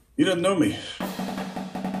He doesn't know me.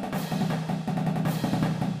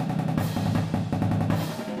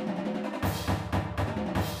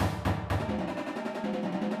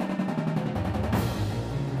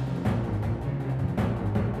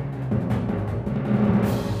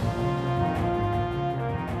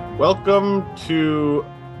 Welcome to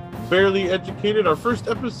Barely Educated, our first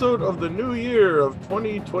episode of the new year of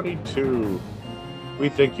 2022. We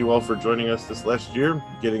thank you all for joining us this last year,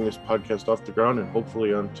 getting this podcast off the ground and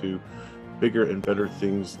hopefully onto bigger and better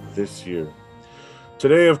things this year.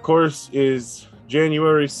 Today, of course, is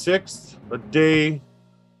January 6th, a day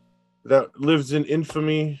that lives in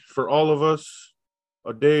infamy for all of us,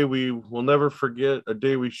 a day we will never forget, a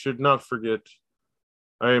day we should not forget.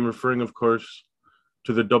 I am referring, of course,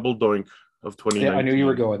 to the double doink of 2019. Yeah, I knew you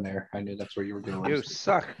were going there. I knew that's where you were going. You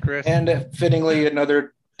suck, Chris. And fittingly,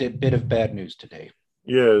 another bit of bad news today.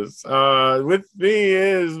 Yes. With me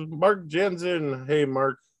is Mark Jensen. Hey,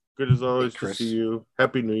 Mark. Good as always to see you.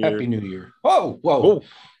 Happy New Year. Happy New Year. Whoa. Oh. It's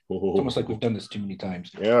almost like we've done this too many times.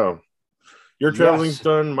 Yeah. Your traveling's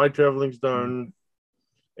done. My traveling's done.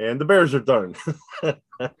 And the Bears are done.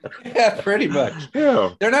 Yeah, pretty much.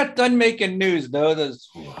 Yeah. They're not done making news, though. Those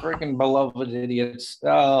freaking beloved idiots.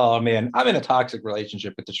 Oh, man. I'm in a toxic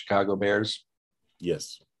relationship with the Chicago Bears.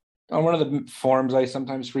 Yes. On one of the forums I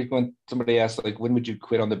sometimes frequent, somebody asked, like, when would you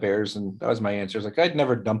quit on the Bears? And that was my answer. It's like, I'd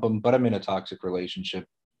never dump them, but I'm in a toxic relationship.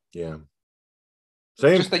 Yeah.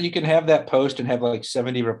 Same. Just that you can have that post and have like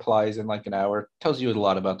 70 replies in like an hour tells you a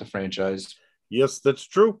lot about the franchise. Yes, that's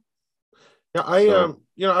true. Yeah,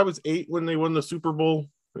 I was 8 when they won the Super Bowl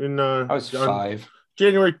in I was 5.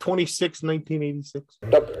 January 26, 1986.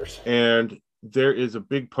 The Bears. And there is a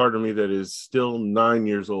big part of me that is still 9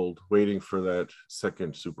 years old waiting for that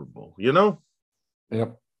second Super Bowl, you know?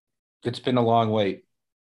 Yep. It's been a long wait.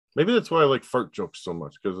 Maybe that's why I like fart jokes so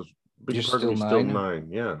much, because a big You're part of me is still 9.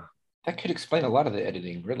 Yeah. That could explain a lot of the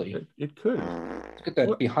editing, really. It could. Look at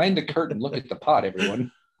that behind the curtain. Look at the pot,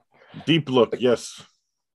 everyone. Deep look, yes.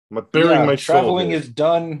 I'm bearing my soul. Traveling is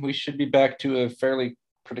done. We should be back to a fairly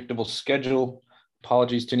predictable schedule.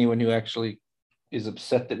 Apologies to anyone who actually is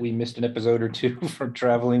upset that we missed an episode or two from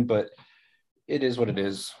traveling, but it is what it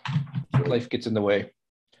is. Life gets in the way.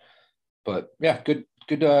 But yeah, good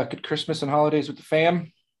Christmas and holidays with the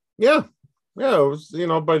fam. Yeah. Yeah. It was,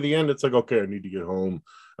 by the end, it's like, okay, I need to get home.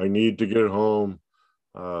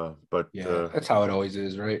 But that's how it always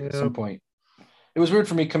is, right? Yeah. At some point. It was weird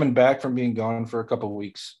for me coming back from being gone for a couple of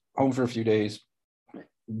weeks, home for a few days,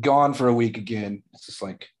 gone for a week again. It's just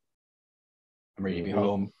like, I'm ready to be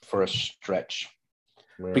home for a stretch.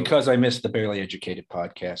 Yeah. Because I missed the Barely Educated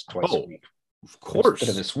podcast twice a week. Of course. Instead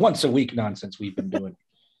of this once a week nonsense we've been doing.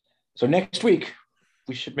 So next week,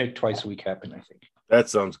 we should make twice a week happen, I think. That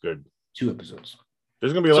sounds good. 2 episodes.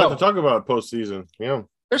 There's going to be a lot to talk about postseason. Yeah.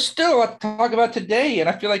 There's still a lot to talk about today, and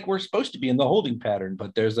I feel like we're supposed to be in the holding pattern,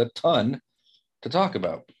 but there's a ton to talk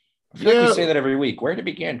about. I feel like we say that every week. Where to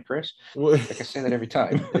begin, Chris? Like I say that every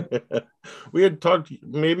time. We had talked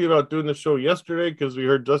maybe about doing the show yesterday because we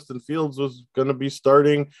heard Justin Fields was going to be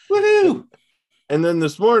starting. Woohoo! And then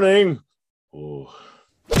this morning,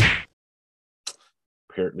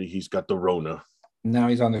 apparently he's got the Rona. Now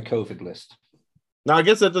he's on the COVID list. Now, I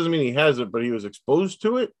guess that doesn't mean he has it, but he was exposed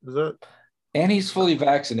to it? Is that? And he's fully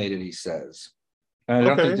vaccinated, he says. And I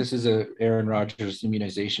don't think this is a Aaron Rodgers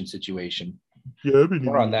immunization situation. Yeah,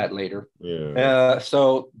 more on that later. Yeah.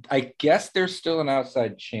 So I guess there's still an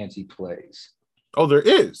outside chance he plays. Oh, there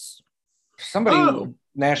is. Somebody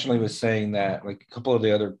nationally was saying that, like a couple of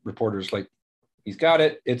the other reporters, like he's got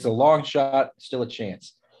it. It's a long shot, still a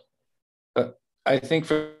chance. But I think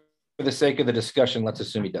for the sake of the discussion, let's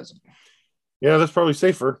assume he doesn't. Yeah, that's probably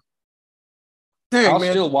safer. I'll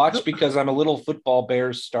still watch because I'm a little football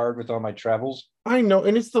Bears starved with all my travels. I know,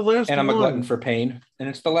 and it's the last one. And I'm a glutton for pain, and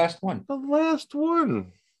it's the last one. The last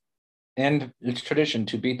one. And it's tradition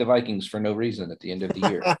to beat the Vikings for no reason at the end of the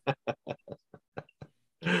year.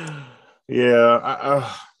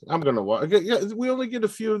 Yeah, I'm going to watch. Yeah, we only get a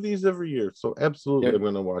few of these every year, so absolutely I'm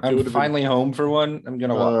going to watch. I'm finally home for one. I'm going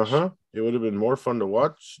to watch. It would have been more fun to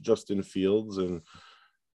watch Justin Fields, and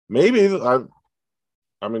maybe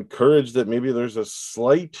I'm encouraged that maybe there's a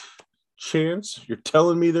slight chance. You're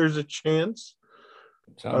telling me there's a chance?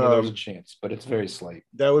 There's a chance, but it's very slight.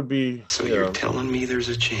 That would be. So you're telling me there's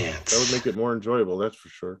a chance. That would make it more enjoyable, that's for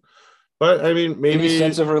sure. But I mean, maybe any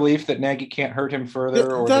sense of relief that Nagy can't hurt him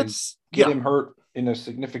further, or get him hurt in a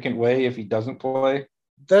significant way if he doesn't play.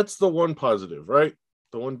 That's the one positive, right?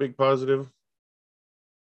 The one big positive.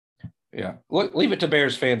 Yeah, leave it to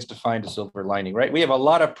Bears fans to find a silver lining, right? We have a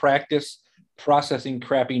lot of practice processing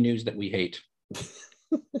crappy news that we hate.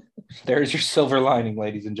 There's your silver lining,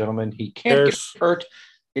 ladies and gentlemen. He can't There's- get hurt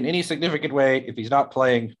in any significant way if he's not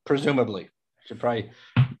playing, presumably. Should probably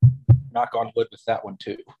knock on wood with that one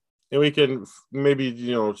too. And we can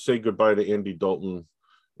maybe, say goodbye to Andy Dalton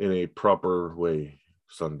in a proper way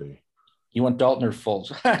Sunday. You want Dalton or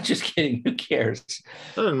Foles? Just kidding. Who cares?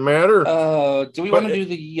 Doesn't matter. Do we want to do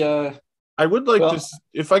the I would like to,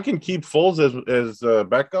 if I can keep Foles as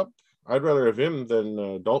backup, I'd rather have him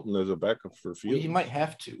than Dalton as a backup for Fields. Well, you might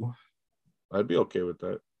have to. I'd be okay with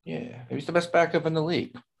that. Yeah, he's the best backup in the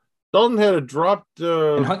league. Dalton had a dropped.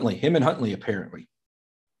 And Huntley, apparently.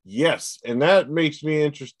 Yes, and that makes me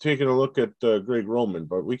interested taking a look at Greg Roman,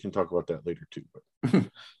 but we can talk about that later too. But.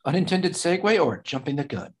 Unintended segue or jumping the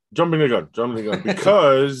gun? Jumping the gun,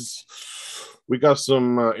 because we got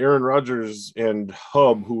some Aaron Rodgers and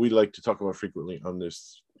Hub, who we like to talk about frequently on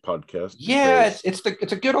this podcast. Yeah, it's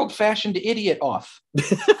a good old fashioned idiot off,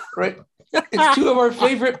 right? It's two of our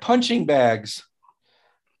favorite punching bags.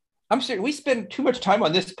 I'm serious. We spend too much time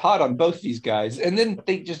on this pod on both these guys, and then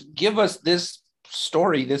they just give us this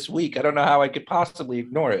story this week. I don't know how I could possibly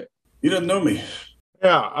ignore it. You don't know me.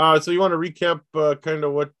 Yeah. So you want to recap kind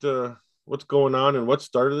of what's going on and what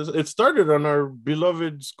started this? It started on our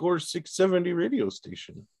beloved Score 670 radio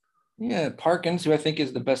station. Yeah, Parkins, who I think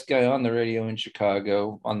is the best guy on the radio in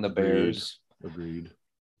Chicago on the Bears. Agreed.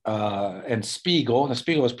 And Spiegel. Now,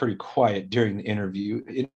 Spiegel was pretty quiet during the interview.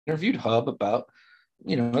 He interviewed Hub about,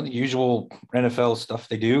 the usual NFL stuff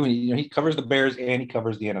they do. He covers the Bears and he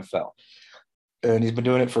covers the NFL. And he's been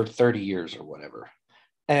doing it for 30 years or whatever.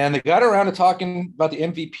 And they got around to talking about the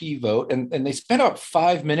MVP vote. And they spent about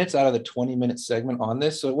 5 minutes out of the 20-minute segment on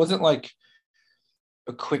this. So it wasn't like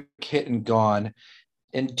a quick hit and gone.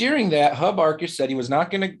 And during that, Hub Arkush said he was not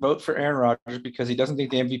going to vote for Aaron Rodgers because he doesn't think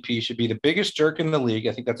the MVP should be the biggest jerk in the league.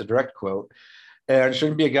 I think that's a direct quote. And it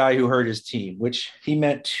shouldn't be a guy who hurt his team, which he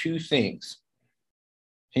meant two things.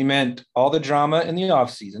 He meant all the drama in the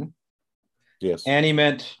offseason. Yes. And he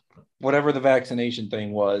meant whatever the vaccination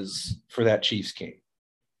thing was for that Chiefs game.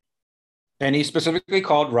 And he specifically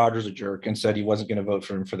called Rodgers a jerk and said he wasn't going to vote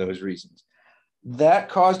for him for those reasons. That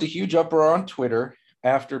caused a huge uproar on Twitter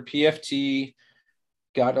after PFT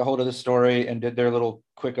got a hold of the story and did their little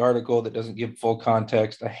quick article that doesn't give full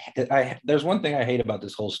context. There's one thing I hate about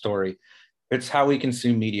this whole story. It's how we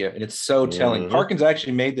consume media, and it's so telling. Parkins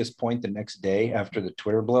actually made this point the next day after the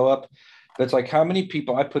Twitter blow up. But it's like, how many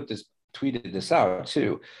people, tweeted this out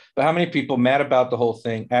too, but how many people mad about the whole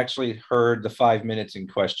thing actually heard the 5 minutes in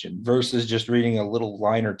question versus just reading a little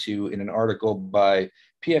line or two in an article by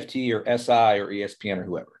PFT or SI or ESPN or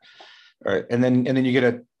whoever. All right. And then you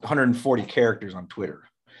get 140 characters on Twitter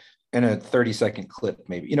and a 30-second clip,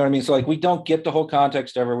 maybe. You know what I mean? So like, we don't get the whole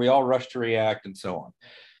context ever. We all rush to react and so on.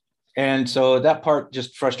 And so that part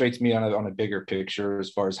just frustrates me on a bigger picture as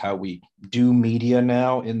far as how we do media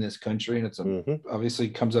now in this country. And it's obviously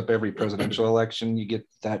comes up every presidential election. You get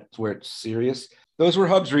that where it's serious. Those were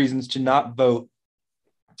Hub's reasons to not vote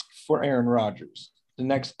for Aaron Rodgers. The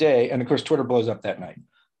next day, and of course, Twitter blows up that night.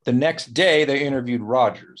 The next day, they interviewed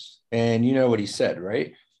Rodgers. And you know what he said,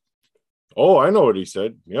 right? Oh, I know what he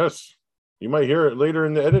said. Yes. You might hear it later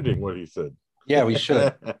in the editing, what he said. Yeah, we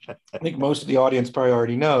should. I think most of the audience probably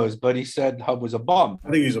already knows, but he said Hub was a bum.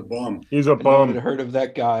 I think he's a bum. He's a bum. No one had heard of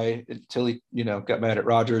that guy until he, got mad at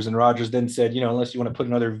Rodgers. And Rodgers then said, unless you want to put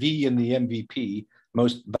another V in the MVP,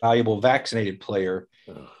 most valuable vaccinated player,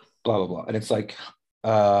 blah, blah, blah. And it's like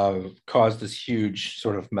caused this huge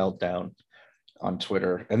sort of meltdown on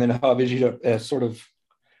Twitter. And then Hub issued a sort of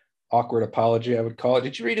awkward apology, I would call it.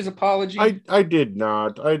 Did you read his apology? I did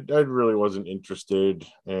not. I really wasn't interested.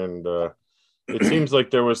 And it seems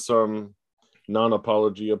like there was some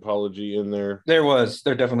non-apology in there.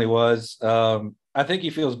 There definitely was. I think he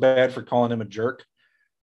feels bad for calling him a jerk.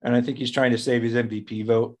 And I think he's trying to save his MVP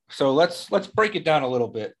vote. So let's break it down a little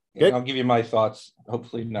bit. Okay. I'll give you my thoughts.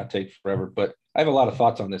 Hopefully not take forever, but I have a lot of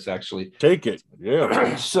thoughts on this actually. Take it.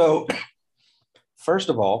 Yeah. So first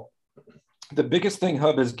of all, the biggest thing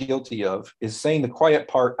Hub is guilty of is saying the quiet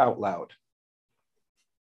part out loud.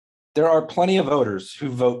 There are plenty of voters who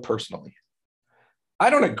vote personally. I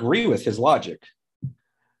don't agree with his logic,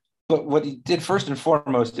 but what he did first and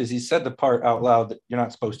foremost is he said the part out loud that you're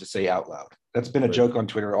not supposed to say out loud. That's been a joke on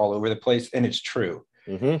Twitter all over the place, and it's true.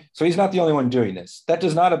 So he's not the only one doing this. That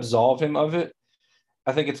does not absolve him of it.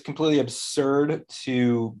 I think it's completely absurd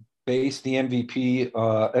to base the MVP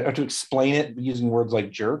or to explain it using words like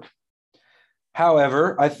jerk.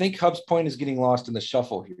 However, I think Hub's point is getting lost in the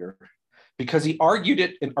shuffle here because he argued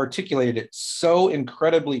it and articulated it so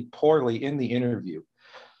incredibly poorly in the interview.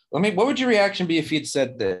 What would your reaction be if he had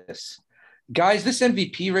said this? guys, this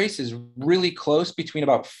MVP race is really close between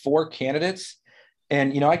about 4 candidates.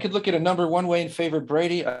 And, I could look at a number one way and favor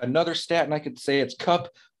Brady, another stat, and I could say it's Kupp,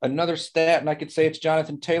 another stat, and I could say it's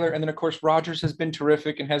Jonathan Taylor. And then, of course, Rodgers has been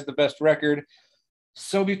terrific and has the best record.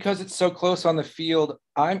 So because it's so close on the field,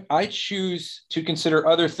 I choose to consider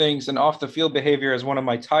other things and off the field behavior as one of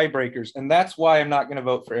my tiebreakers. And that's why I'm not going to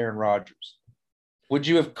vote for Aaron Rodgers. Would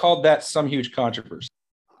you have called that some huge controversy?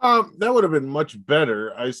 That would have been much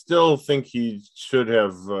better. I still think he should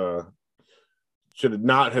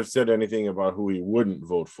not have said anything about who he wouldn't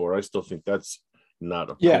vote for. I still think that's not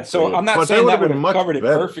a So I'm not saying that would have covered it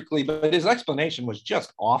perfectly, but his explanation was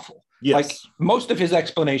just awful. Yes. Like most of his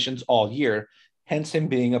explanations all year, hence him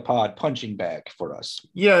being a punching bag for us.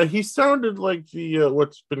 Yeah, he sounded like the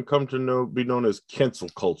what's been come to be known as cancel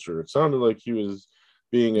culture. It sounded like he was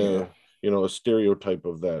being a stereotype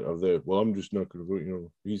of that. Well, I'm just not going to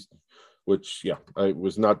vote. I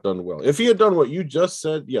was not done well. If he had done what you just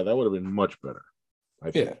said, that would have been much better. I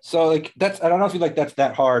think. Yeah. So I don't know if that's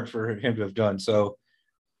that hard for him to have done. So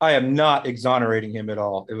I am not exonerating him at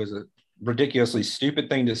all. It was a ridiculously stupid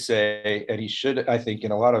thing to say, and he should, I think,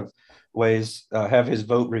 in a lot of ways, have his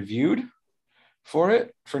vote reviewed for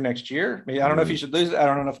next year. I don't know if he should lose it. I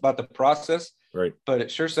don't know enough about the process, right? But it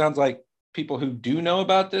sure sounds like people who do know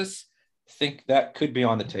about this think that could be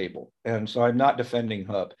on the table. And so I'm not defending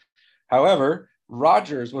Hub. However,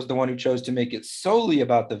 Rodgers was the one who chose to make it solely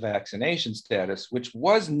about the vaccination status, which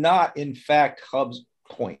was not, in fact, Hub's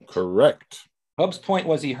point. Correct. Hub's point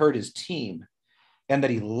was he hurt his team and that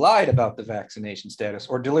he lied about the vaccination status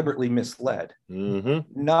or deliberately misled,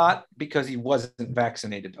 not because he wasn't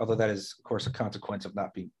vaccinated, although that is, of course, a consequence of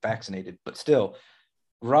not being vaccinated. But still,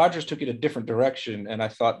 Rodgers took it a different direction. And I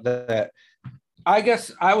thought that I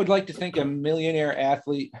guess I would like to think a millionaire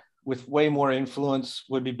athlete with way more influence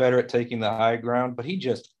would be better at taking the high ground, but he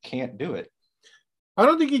just can't do it. I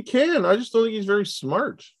don't think he can. I just don't think he's very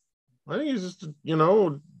smart. I think he's just,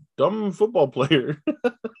 dumb football player.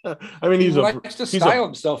 I mean, he likes to style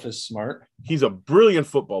himself as smart. He's a brilliant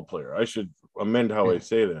football player. I should amend how I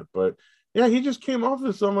say that. But yeah, he just came off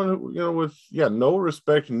as someone who, with no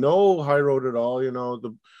respect, no high road at all.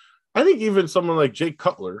 I think even someone like Jay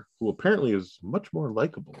Cutler, who apparently is much more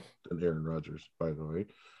likable than Aaron Rodgers, by the way,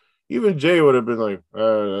 even Jay would have been like,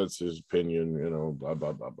 that's his opinion, blah,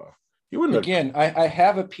 blah, blah, blah. He wouldn't Again, I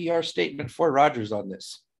have a PR statement for Rodgers on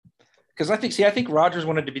this. Because I think Rodgers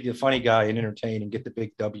wanted to be the funny guy and entertain and get the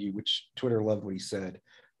big W, which Twitter loved what he said,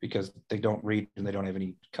 because they don't read and they don't have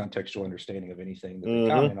any contextual understanding of anything that they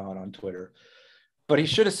comment on Twitter. But he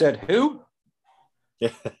should have said, who?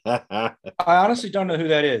 I honestly don't know who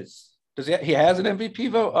that is. He has an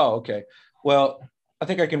MVP vote? Oh, okay. Well, I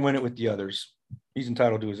think I can win it with the others. He's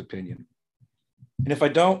entitled to his opinion. And if I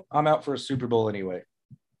don't, I'm out for a Super Bowl anyway.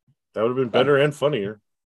 That would have been better and funnier.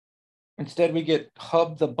 Instead, we get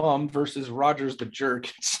Hub the bum versus Rodgers the jerk.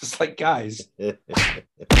 It's just like, guys. And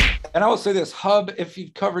I will say this, Hub, if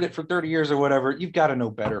you've covered it for 30 years or whatever, you've got to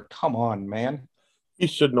know better. Come on, man. He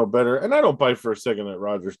should know better. And I don't buy for a second that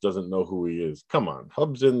Rodgers doesn't know who he is. Come on.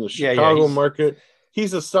 Hub's in the Chicago market.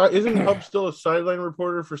 Isn't Hub still a sideline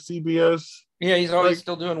reporter for CBS? Yeah, he's always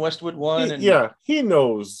still doing Westwood One. He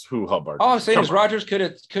knows who Hub are. All I'm saying is Rodgers could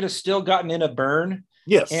have still gotten in a burn.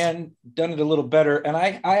 Yes. And done it a little better. And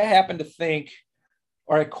I happen to think,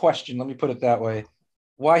 or I question, let me put it that way,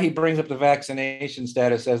 why he brings up the vaccination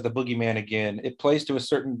status as the boogeyman again. It plays to a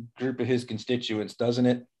certain group of his constituents, doesn't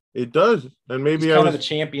it? It does. And maybe he's kind of the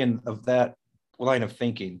champion of that line of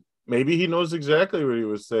thinking. Maybe he knows exactly what he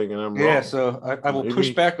was saying, and I'm wrong. Yeah, so I will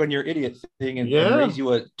push back on your idiot thing and raise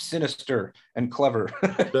you a sinister and clever.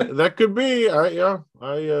 that could be.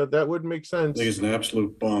 That would make sense. I think he's an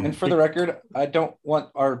absolute bum. And for the record, I don't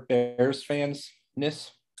want our Bears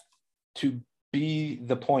fans-ness to be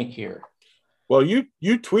the point here. Well, you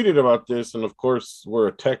tweeted about this, and of course, we're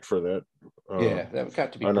attacked for that. That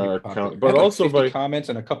got to be on our popular. account, but also by comments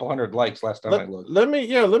and a couple hundred likes last time I looked. Let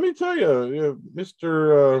me tell you,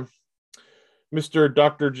 Mr.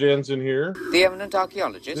 Dr. Jansen here, the eminent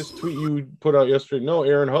archaeologist. This tweet you put out yesterday. No,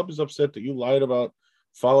 Aaron, Hub is upset that you lied about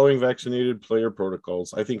following vaccinated player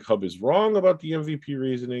protocols. I think Hub is wrong about the MVP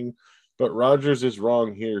reasoning, but Rodgers is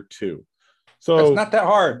wrong here too. So it's not that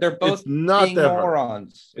hard. They're both morons.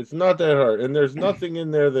 Hard. It's not that hard, and there's nothing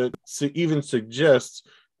in there that even suggests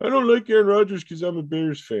I don't like Aaron Rodgers because I'm a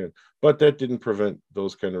Bears fan. But that didn't prevent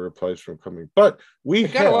those kind of replies from coming. But we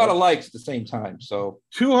got a lot of likes at the same time. So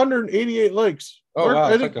 288 likes. Oh, wow.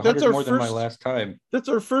 It's like 100 more than my last time. That's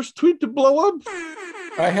our first tweet to blow up.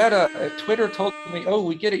 I had a Twitter told me, oh,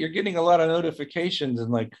 we get it. You're getting a lot of notifications. And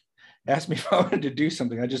like, asked me if I wanted to do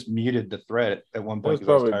something. I just muted the thread at one point That's because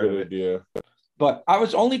I was probably a tired of good it. idea. But I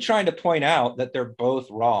was only trying to point out that they're both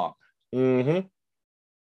wrong. Mm-hmm.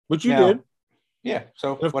 Which you Now, did. Yeah.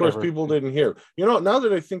 So And of whatever. course, people didn't hear. Now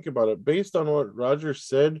that I think about it, based on what Roger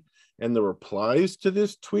said and the replies to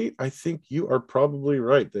this tweet, I think you are probably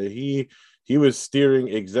right that he was steering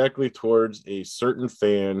exactly towards a certain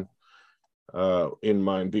fan in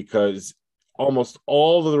mind, because almost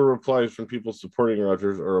all of the replies from people supporting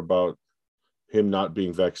Rogers are about him not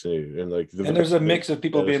being vaccinated, and And there's a mix of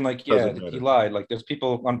people being like, yeah, he lied. Like there's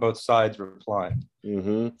people on both sides replying.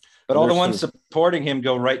 Mm-hmm. But all the ones supporting him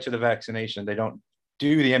go right to the vaccination. They don't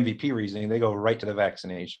do the MVP reasoning. They go right to the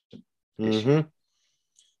vaccination. Mm-hmm.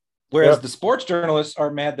 Whereas the sports journalists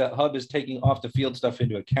are mad that Hub is taking off the field stuff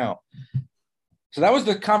into account. So that was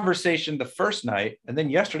the conversation the first night. And then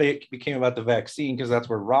yesterday it became about the vaccine because that's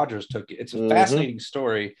where Rogers took it. It's a fascinating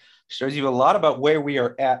story. Shows you a lot about where we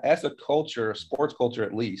are at as a culture, sports culture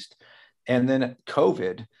at least. And then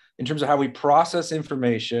COVID, in terms of how we process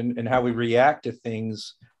information and how we react to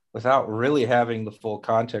things without really having the full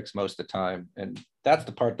context most of the time. And that's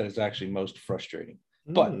the part that is actually most frustrating.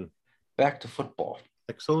 But back to football.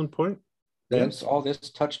 Excellent point. Since all this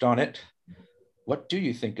touched on it, what do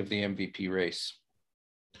you think of the MVP race?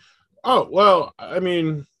 Oh, well, I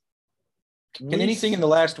mean, can anything in the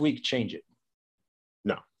last week change it?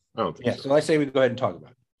 No, I don't think so. So I say we go ahead and talk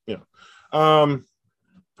about it. Yeah.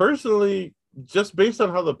 Personally, just based on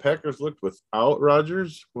how the Packers looked without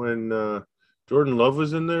Rodgers when Jordan Love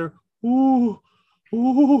was in there,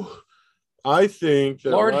 I think that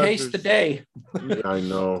Lord haste the day. I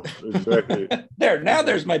know, exactly.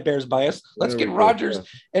 There's my Bears bias. Let's get Rodgers.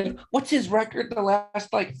 And what's his record the last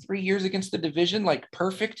 3 years against the division?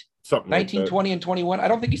 Perfect. Something 19, 20, and 21. I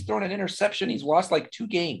don't think he's thrown an interception. He's lost 2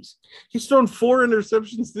 games. He's thrown 4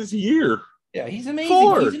 interceptions this year. Yeah, he's amazing.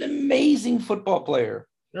 4. He's an amazing football player.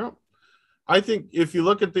 Yeah. I think if you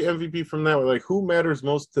look at the MVP from that way, who matters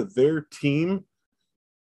most to their team,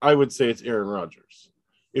 I would say it's Aaron Rodgers.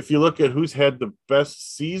 If you look at who's had the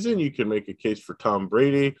best season, you can make a case for Tom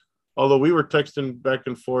Brady. Although we were texting back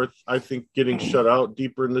and forth, I think getting shut out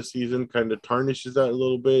deeper in the season kind of tarnishes that a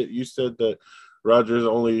little bit. You said that Rodgers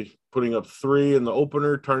only putting up 3 in the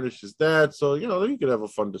opener tarnishes that. So, you could have a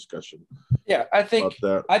fun discussion. Yeah, I think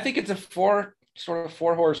it's a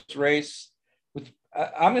 4-horse race.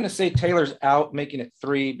 I'm going to say Taylor's out, making it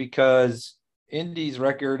 3 because Indy's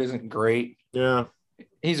record isn't great. Yeah.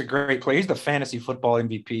 He's a great player. He's the fantasy football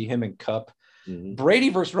MVP, him and Cup. Mm-hmm. Brady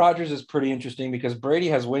versus Rodgers is pretty interesting because Brady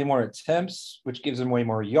has way more attempts, which gives him way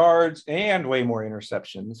more yards and way more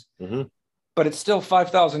interceptions. Mm-hmm. But it's still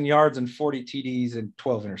 5,000 yards and 40 TDs and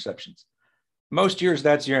 12 interceptions. Most years,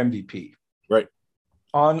 that's your MVP. Right.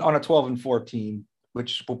 On a 12-4 team,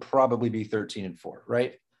 which will probably be 13-4,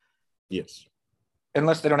 right? Yes.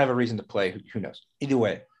 Unless they don't have a reason to play. Who knows? Either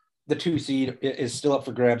way, the 2 seed is still up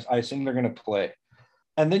for grabs. I assume they're going to play.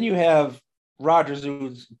 And then you have Rodgers,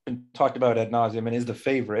 who's been talked about ad nauseum and is the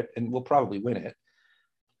favorite and will probably win it,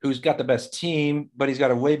 who's got the best team, but he's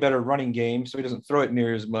got a way better running game, so he doesn't throw it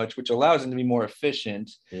near as much, which allows him to be more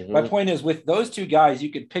efficient. Mm-hmm. My point is, with those 2 guys,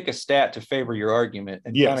 you could pick a stat to favor your argument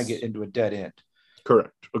and kind of get into a dead end.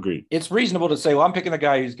 Correct. Agreed. It's reasonable to say, well, I'm picking the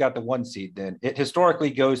guy who's got the 1 seed then. It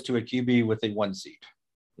historically goes to a QB with a 1 seed,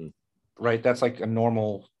 right? That's a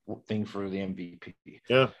normal thing for the MVP.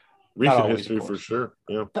 Yeah. Recent history for sure.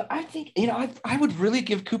 Yeah. But I think, I would really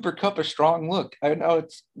give Cooper Kupp a strong look. I know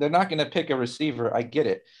they're not going to pick a receiver. I get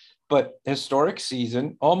it. But historic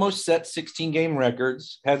season, almost set 16-game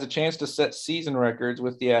records, has a chance to set season records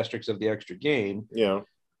with the asterisks of the extra game. Yeah.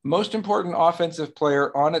 Most important offensive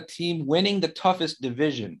player on a team winning the toughest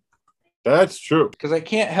division. That's true. Because I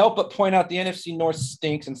can't help but point out the NFC North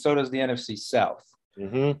stinks, and so does the NFC South.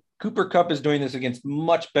 Mm-hmm. Cooper Kupp is doing this against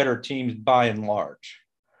much better teams by and large.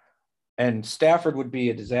 And Stafford would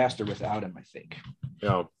be a disaster without him, I think.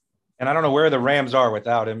 Yeah. And I don't know where the Rams are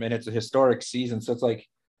without him, and it's a historic season. So it's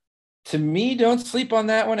to me, don't sleep on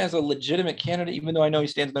that one as a legitimate candidate, even though I know he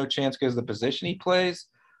stands no chance because of the position he plays.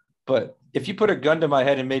 But if you put a gun to my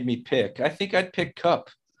head and made me pick, I think I'd pick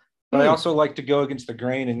Kupp. But I also like to go against the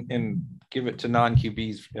grain and give it to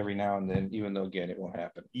non-QBs every now and then, even though, again, it won't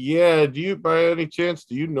happen. Yeah. By any chance,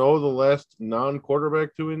 do you know the last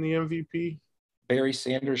non-quarterback to win the MVP? Barry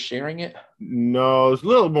Sanders sharing it? No, it's a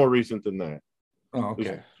little more recent than that. Oh,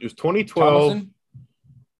 okay. It was 2012. Tomlinson?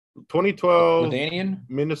 2012. Ladanian?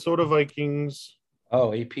 Minnesota Vikings.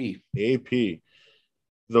 Oh, AP.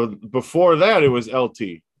 Before that, it was LT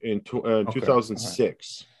in 2006.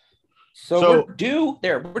 Right. So we're due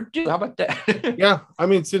there. We're due. How about that? Yeah. I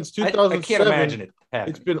mean, since 2007, I can't imagine it happening.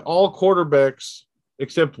 It's been all quarterbacks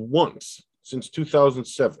except once since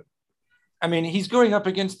 2007. I mean, he's going up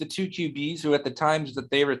against the two QBs who at the times that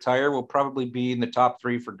they retire will probably be in the top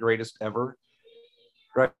three for greatest ever.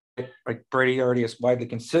 Right? Like Brady already is widely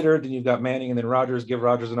considered. Then you've got Manning and then Rodgers. Give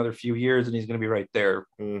Rodgers another few years and he's going to be right there.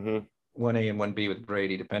 1A and 1B with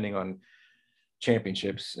Brady, depending on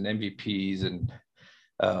championships and MVPs. And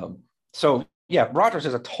so, yeah, Rodgers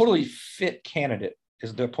is a totally fit candidate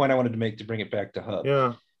is the point I wanted to make to bring it back to Hub.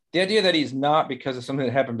 Yeah. The idea that he's not because of something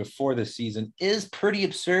that happened before this season is pretty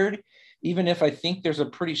absurd, even if I think there's a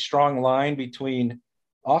pretty strong line between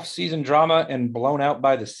off-season drama and blown out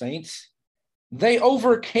by the Saints. They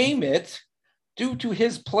overcame it due to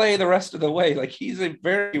his play the rest of the way. Like, he's a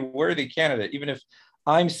very worthy candidate, even if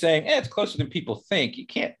I'm saying, it's closer than people think. You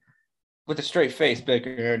can't, with a straight face, be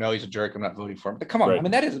like, no, he's a jerk, I'm not voting for him. But come on, Right. I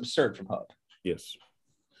mean, that is absurd from Hub. Yes.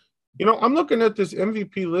 You know, I'm looking at this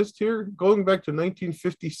MVP list here, going back to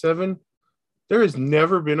 1957. There has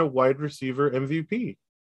never been a wide receiver MVP.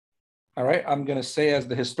 All right, I'm going to say as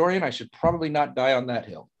the historian, I should probably not die on that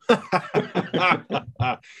hill.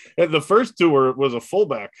 And the first two was a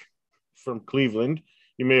fullback from Cleveland.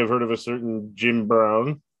 You may have heard of a certain Jim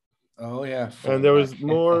Brown. Oh, yeah. And there was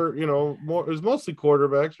more, it was mostly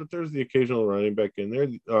quarterbacks, but there's the occasional running back in there.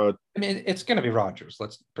 I mean, it's going to be Rodgers.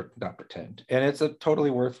 Let's not pretend. And it's a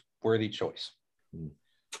totally worthy choice.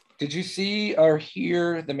 Did you see or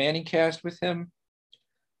hear the Manning cast with him?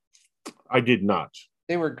 I did not.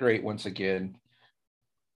 They were great once again.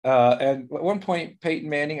 And at one point, Peyton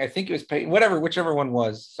Manning, I think it was Peyton, whichever one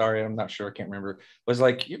was, sorry, I'm not sure, I can't remember, was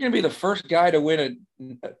like, you're going to be the first guy to win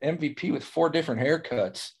an MVP with 4 different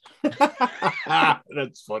haircuts.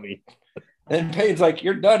 That's funny. And Peyton's like,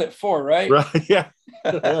 you're done at 4, right? Right, yeah.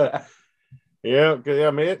 Yeah,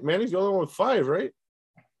 Manning's the only one with 5, right?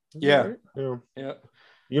 Yeah. Right? Yeah.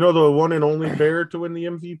 You know the one and only bear to win the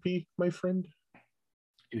MVP, my friend?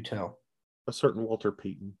 Do tell. A certain Walter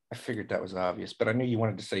Payton. I figured that was obvious, but I knew you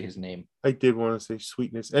wanted to say his name. I did want to say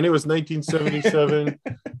sweetness. And it was 1977,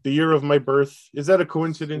 the year of my birth. Is that a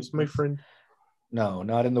coincidence, my friend? No,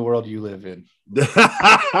 not in the world you live in.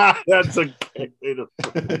 That's a great way to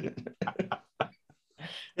put it.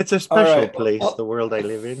 It's a special place, the world I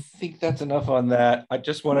live in. I think that's enough on that. I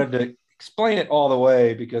just wanted to explain it all the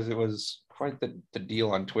way because it was quite the deal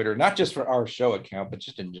on Twitter, not just for our show account, but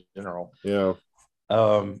just in general. Yeah.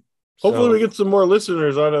 Hopefully we get some more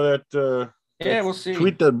listeners out of that. We'll see.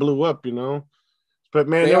 Tweet that blew up, But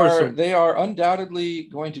man, they are undoubtedly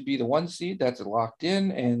going to be the 1 seed. That's locked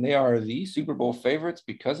in, and they are the Super Bowl favorites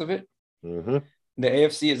because of it. Mm-hmm. The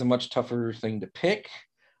AFC is a much tougher thing to pick.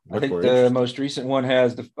 I think the most recent one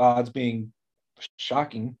has the odds being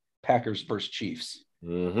shocking: Packers versus Chiefs.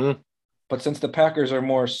 Mm-hmm. But since the Packers are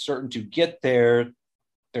more certain to get there,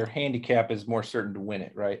 their handicap is more certain to win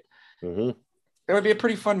it, right? Mm-hmm. It would be a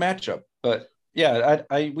pretty fun matchup. But yeah,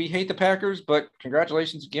 we hate the Packers, but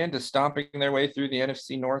congratulations again to stomping their way through the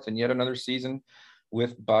NFC North and yet another season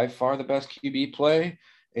with by far the best QB play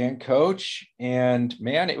and coach. And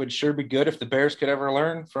man, it would sure be good if the Bears could ever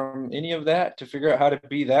learn from any of that to figure out how to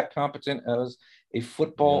be that competent as a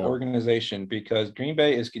football organization, because Green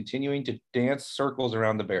Bay is continuing to dance circles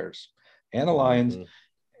around the Bears and the Lions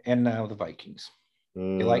and now the Vikings.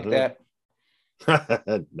 You like that?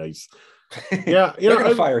 Nice. Yeah, they're going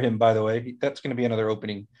to fire him, by the way. That's going to be another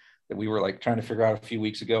opening that we were like trying to figure out a few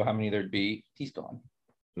weeks ago how many there'd be. He's gone.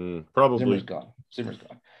 Probably. Zimmer's gone.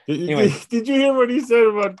 Anyway. Did you hear what he said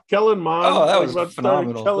about Kellen Mond? Oh, that was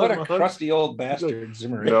phenomenal. What a crusty old bastard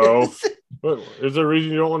Zimmer is. No. Is there a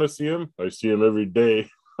reason you don't want to see him? I see him every day.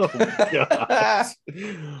 Oh, God.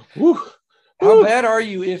 How bad are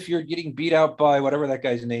you if you're getting beat out by whatever that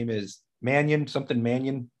guy's name is? Mannion?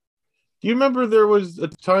 Do you remember there was a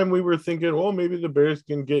time we were thinking, maybe the Bears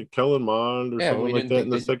can get Kellen Mond or something like that in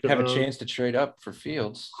the second round? Have a chance to trade up for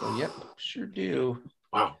Fields. So, yep, sure do.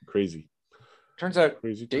 Wow, crazy. Turns out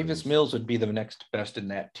crazy Davis Mills would be the next best in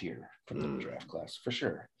that tier from the draft class, for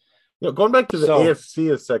sure. Going back to the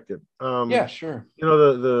AFC a second. Yeah, sure.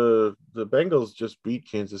 The Bengals just beat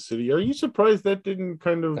Kansas City. Are you surprised that didn't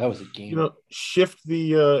kind of, that was a game. Shift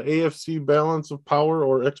the AFC balance of power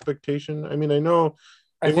or expectation? I mean, I know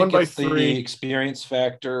they won by 3. The experience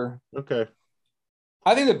factor. Okay.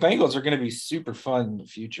 I think the Bengals are going to be super fun in the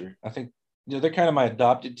future. I think they're kind of my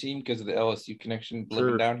adopted team because of the LSU connection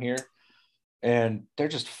living down here. And they're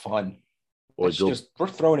just fun. We're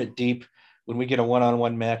throwing it deep when we get a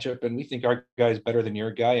one-on-one matchup, and we think our guy's better than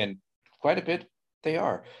your guy, and quite a bit they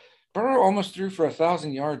are. Burrow almost threw for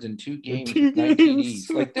 1,000 yards in 2 games with 9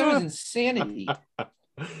 TDs. Like, that was insanity.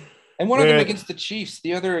 And one of them against the Chiefs,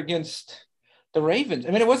 the other against the Ravens.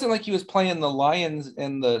 I mean, it wasn't like he was playing the Lions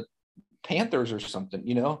and the Panthers or something,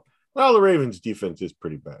 you know? Well, the Ravens defense is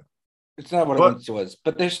pretty bad. It's not what it once was,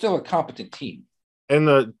 but they're still a competent team. And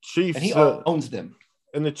the Chiefs and he owns them.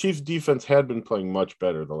 And the Chiefs defense had been playing much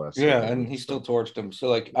better the last. Yeah, and he still torched them. So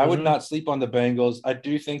like, I would not sleep on the Bengals. I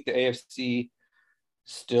do think the AFC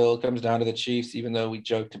still comes down to the Chiefs, even though we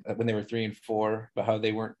joked when they were 3-4 about how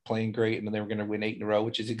they weren't playing great and then they were going to win 8 in a row,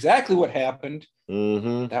 which is exactly what happened.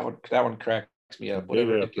 That one cracks me up.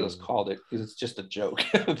 Whatever Ridiculous called it, because it's just a joke,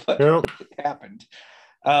 but it happened.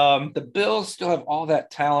 The Bills still have all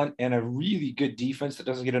that talent and a really good defense that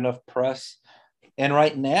doesn't get enough press. And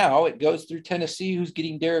right now it goes through Tennessee, who's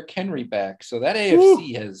getting Derrick Henry back. So that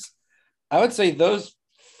AFC has, I would say, those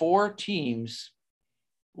 4 teams,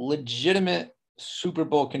 legitimate Super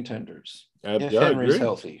Bowl contenders. If Henry's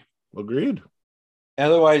healthy. Agreed.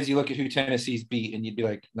 Otherwise, you look at who Tennessee's beat and you'd be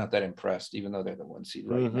like, not that impressed, even though they're the 1 seed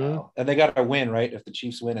right now. And they got to win, right? If the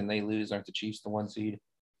Chiefs win and they lose, aren't the Chiefs the 1 seed?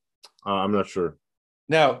 I'm not sure.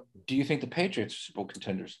 Now, do you think the Patriots are Super Bowl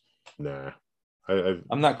contenders? Nah.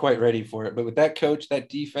 I'm not quite ready for it, but with that coach, that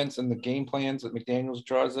defense, and the game plans that McDaniels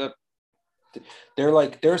draws up, they're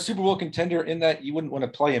a Super Bowl contender in that you wouldn't want to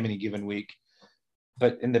play them any given week.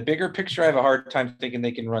 But in the bigger picture, I have a hard time thinking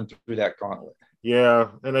they can run through that gauntlet. Yeah,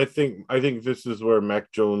 and I think this is where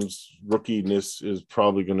Mac Jones' rookiness is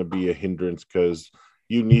probably going to be a hindrance, because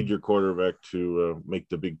you need your quarterback to make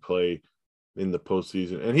the big play in the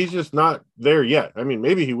postseason, and he's just not there yet. I mean,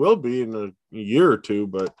 maybe he will be in a year or two,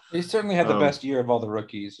 but he certainly had the best year of all the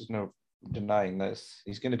rookies. There's no denying this.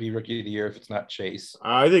 He's going to be rookie of the year if it's not Chase.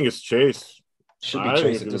 I think it's Chase. Should be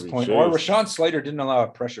Chase at this point. Or Rashawn Slater didn't allow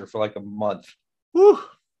pressure for like a month. Whew.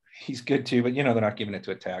 He's good too, but they're not giving it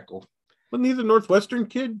to a tackle. Wasn't he the Northwestern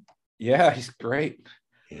kid? Yeah, he's great.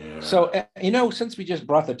 Yeah. So since we just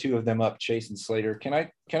brought the 2 of them up, Chase and Slater, can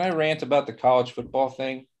I rant about the college football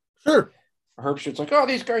thing? Sure. Herbstreit's like, oh,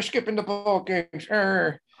 these guys skipping the ball games.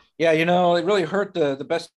 Yeah, it really hurt the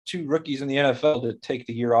best 2 rookies in the NFL to take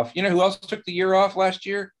the year off. You know who else took the year off last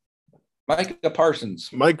year? Micah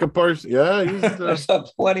Parsons. Yeah. There's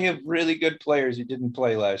plenty of really good players who didn't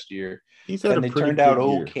play last year. He's had and they turned out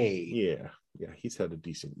okay. Yeah, he's had a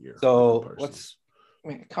decent year. So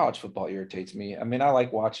college football irritates me. I mean, I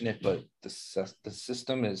like watching it, but the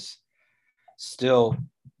system is still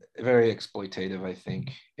very exploitative, I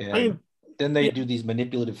think. And then they do these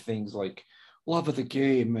manipulative things like love of the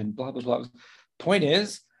game and blah, blah, blah. Point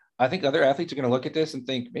is, I think other athletes are going to look at this and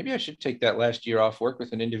think, maybe I should take that last year off, work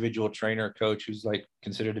with an individual trainer, coach who's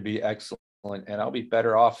considered to be excellent, and I'll be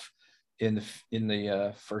better off in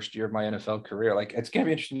the first year of my NFL career. It's going to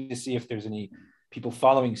be interesting to see if there's any people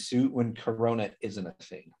following suit when Corona isn't a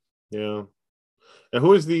thing. Yeah. And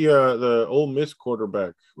who is the Ole Miss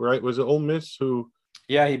quarterback, right? Was it Ole Miss who?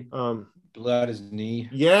 Yeah, he blew out his knee.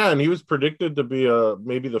 Yeah, and he was predicted to be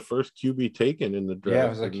maybe the first QB taken in the draft. Yeah, it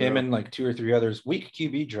was like him and 2 or 3 others. Weak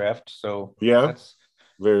QB draft, so yeah, that's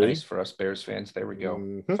very nice for us Bears fans. There we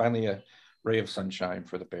go. Finally a ray of sunshine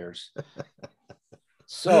for the Bears.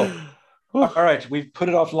 So, all right, we've put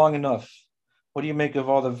it off long enough. What do you make of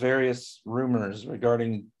all the various rumors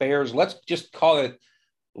regarding Bears? Let's just call it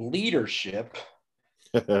leadership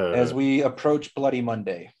as we approach Bloody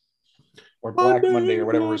Monday. Or Black Monday, or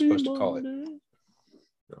whatever we're supposed to call it. No.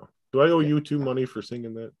 Do I owe you 2 money for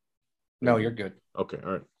singing that? No, you're good. Okay,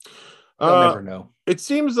 all right. They'll never know. It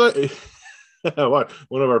seems like one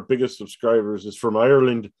of our biggest subscribers is from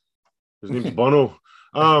Ireland. His name's Bono.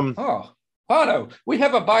 Bono, we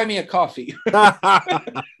have a buy me a coffee.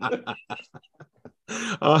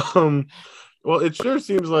 Well, it sure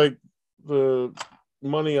seems like the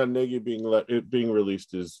money on Nagy being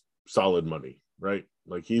released is solid money, right?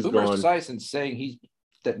 Like he's Boomer Esiason saying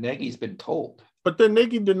that Nagy's been told. But then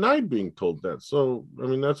Nagy denied being told that. So, I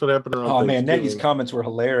mean, that's what happened around. Oh, man, Nagy's comments were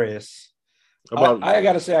hilarious. I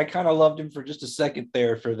got to say, I kind of loved him for just a second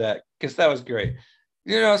there for that, because that was great.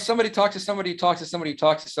 Somebody talks to somebody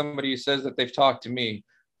who says that they've talked to me.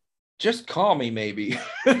 Just call me, maybe.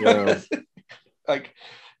 Yeah.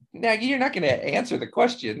 Nagy, you're not going to answer the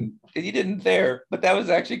question. You didn't there, but that was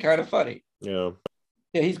actually kind of funny. Yeah.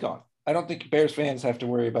 Yeah, he's gone. I don't think Bears fans have to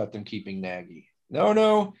worry about them keeping Nagy.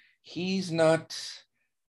 No, he's not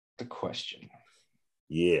the question.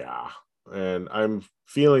 Yeah, and I'm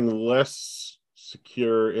feeling less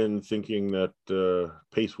secure in thinking that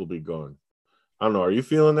Pace will be gone. I don't know. Are you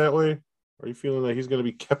feeling that way? Are you feeling that he's going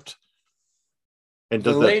to be kept? And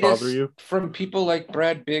does that bother you? From people like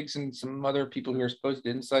Brad Biggs and some other people who are supposed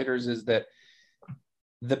insiders is that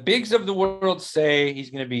the Biggs of the world say he's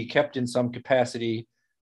going to be kept in some capacity.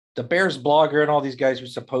 The Bears blogger and all these guys who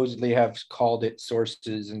supposedly have called it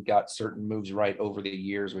sources and got certain moves right over the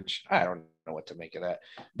years, which I don't know what to make of that.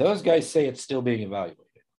 Those guys say it's still being evaluated.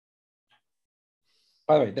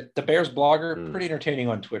 By the way, the Bears blogger, pretty entertaining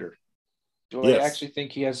on Twitter. Do I actually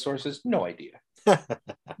think he has sources? No idea. But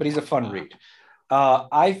he's a fun read.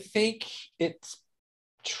 I think it's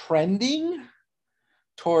trending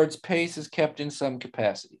towards Pace is kept in some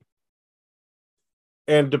capacity.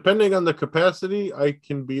 And depending on the capacity, I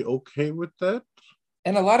can be okay with that.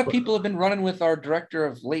 And a lot of people have been running with our director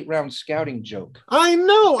of late round scouting joke. I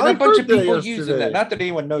know. And a bunch of people using that. Not that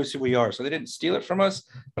anyone knows who we are, so they didn't steal it from us.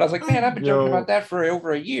 But I was like, man, I've been joking about that for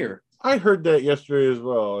over a year. I heard that yesterday as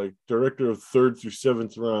well. Like director of 3rd through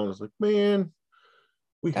 7th round. I was like, man,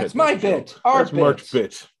 that's my bit. That's Mark's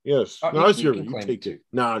bit. Yes. No, it's your. You take it.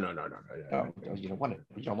 No. You don't want it.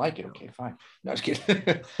 You don't like it. Okay, fine. No, I was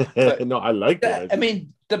kidding. No, I like that. I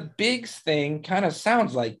mean, the Biggs thing kind of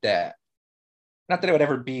sounds like that. Not that it would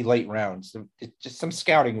ever be late rounds. It's just some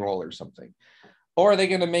scouting role or something. Or are they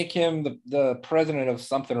going to make him the president of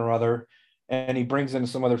something or other, and he brings in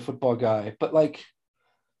some other football guy? But like,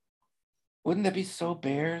 wouldn't that be so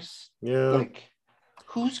Bears? Yeah. Like,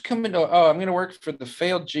 who's coming to, I'm going to work for the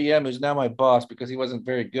failed GM who's now my boss because he wasn't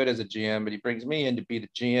very good as a GM, but he brings me in to be the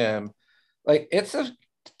GM. Like,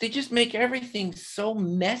 they just make everything so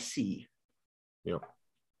messy. Yeah.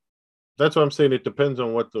 That's what I'm saying. It depends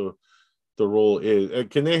on what the role is.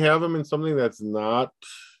 Can they have him in something that's not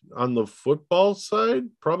on the football side?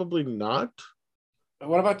 Probably not.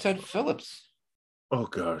 What about Ted Phillips? Oh,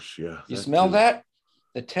 gosh, yeah. You smell that?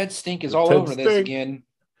 The Ted stink is all over this again.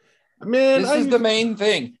 Man, this is the main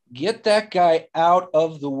thing. Get that guy out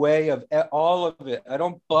of the way of all of it. I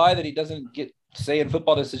don't buy that he doesn't get say in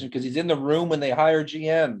football decision because he's in the room when they hire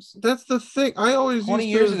GMs. That's the thing. 20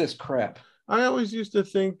 years of this crap. I always used to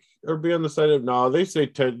think or be on the side of, no, they say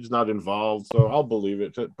Ted's not involved, so I'll believe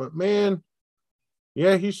it. But, man,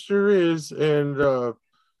 yeah, he sure is. And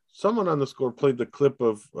someone on the score played the clip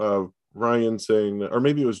of Ryan saying that, or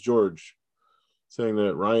maybe it was George, saying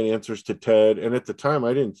that Ryan answers to Ted. And at the time,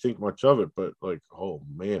 I didn't think much of it, but like, oh,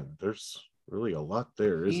 man, there's really a lot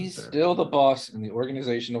there, isn't there? He's still the boss in the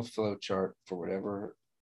organizational flow chart for whatever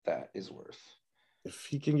that is worth. If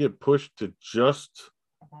he can get pushed to just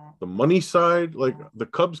the money side, like the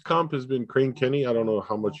Cubs comp has been Crane Kenny. I don't know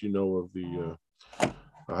how much you know of the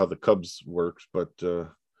how the Cubs works, but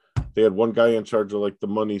they had one guy in charge of like the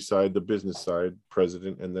money side, the business side,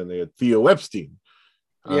 president, and then they had Theo Epstein.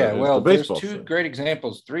 Yeah, well, there's two great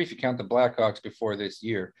examples, 3 if you count the Blackhawks before this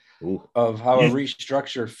year, of how a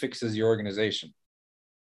restructure fixes your organization.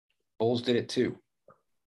 Bulls did it too.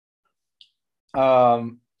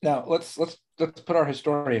 Now let's put our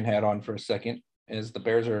historian hat on for a second. As the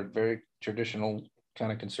Bears are a very traditional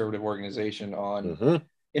kind of conservative organization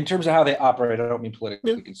in terms of how they operate. I don't mean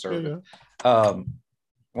politically conservative.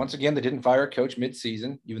 Once again, they didn't fire a coach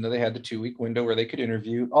mid-season, even though they had the 2-week window where they could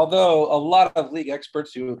interview. Although a lot of league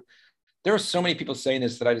experts there were so many people saying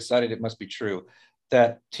this that I decided it must be true,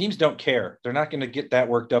 that teams don't care. They're not going to get that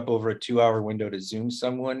worked up over a 2-hour window to Zoom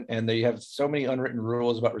someone. And they have so many unwritten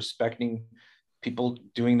rules about respecting people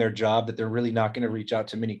doing their job that they're really not going to reach out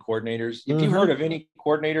to many coordinators. If you heard of any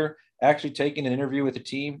coordinator actually taking an interview with a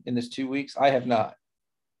team in this 2 weeks, I have not.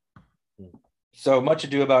 So much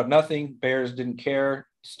ado about nothing. Bears didn't care,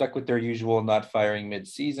 stuck with their usual not firing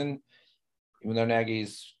mid-season, even though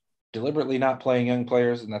Nagy's deliberately not playing young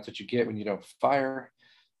players, and that's what you get when you don't fire.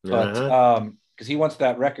 But because he wants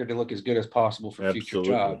that record to look as good as possible for future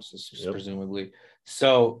jobs, presumably.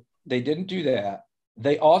 So they didn't do that.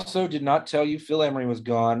 They also did not tell you Phil Emery was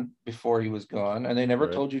gone before he was gone, and they never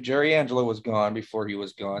told you Jerry Angelo was gone before he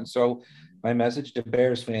was gone. So my message to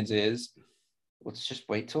Bears fans is, let's just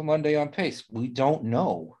wait till Monday on Pace. We don't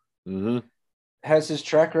know. Has his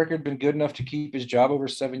track record been good enough to keep his job over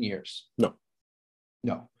 7 years? No.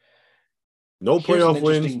 No playoff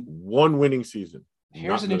wins, one winning season.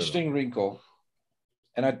 Here's an interesting wrinkle.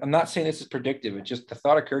 And I'm not saying this is predictive. It just, the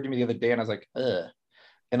thought occurred to me the other day, and I was like, ugh.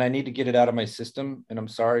 And I need to get it out of my system. And I'm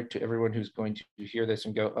sorry to everyone who's going to hear this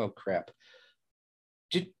and go, oh, crap.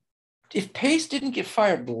 If Pace didn't get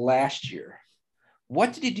fired last year,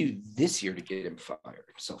 what did he do this year to get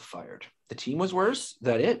himself fired? The team was worse? Is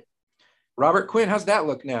that it? Robert Quinn, how's that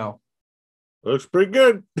look now? Looks pretty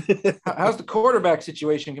good. How's the quarterback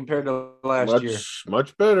situation compared to last year?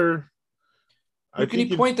 Much better. Who can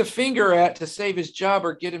he point the finger at to save his job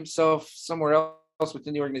or get himself somewhere else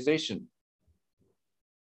within the organization?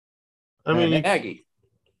 I mean, Nagy.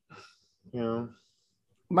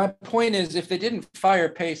 My point is, if they didn't fire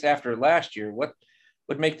Pace after last year, what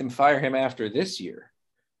would make them fire him after this year?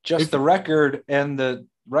 Just the record and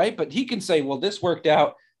right? But he can say, well, this worked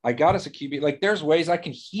out. I got us a QB. Like there's ways I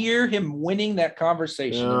can hear him winning that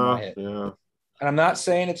conversation in my head. Yeah. And I'm not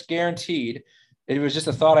saying it's guaranteed. It was just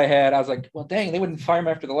a thought I had. I was like, well, dang, they wouldn't fire him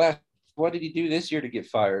after the last. What did he do this year to get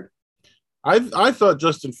fired? I thought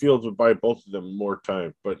Justin Fields would buy both of them more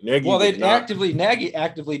time, but Nagy. Well, Nagy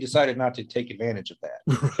actively decided not to take advantage of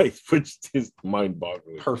that. right, which is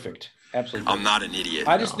mind-boggling. Perfect, absolutely. I'm not an idiot.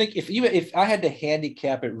 I just think if I had to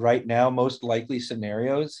handicap it right now, most likely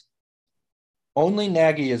scenarios, only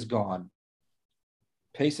Nagy is gone.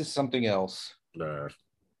 Pace is something else. Nah.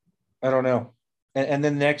 I don't know. And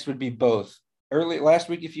then next would be both. Early last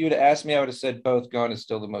week, if you would have asked me, I would have said both gone is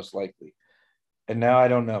still the most likely. And now I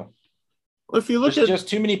don't know. Well, if you look There's at just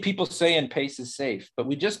too many people saying Pace is safe, but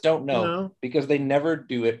we just don't know because they never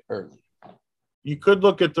do it early. You could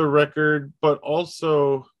look at the record, but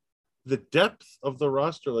also the depth of the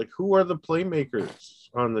roster. Like, who are the playmakers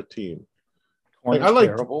on the team? Like,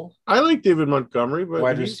 terrible. I like David Montgomery, but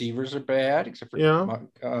wide receivers are bad, except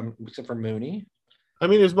for Mooney. I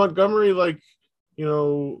mean, is Montgomery like,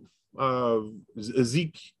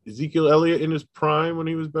 Ezekiel Elliott in his prime when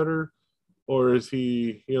he was better, or is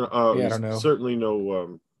he? I don't know. Certainly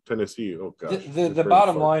no Tennessee. Oh gosh. The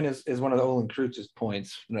bottom line is one of the Olin Kreutz's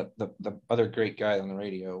points. The other great guy on the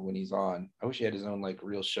radio when he's on. I wish he had his own like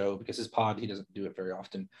real show because his pod he doesn't do it very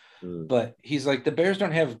often. But he's like the Bears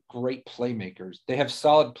don't have great playmakers. They have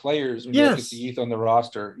solid players when you look at the youth on the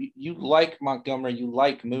roster. You like Montgomery, you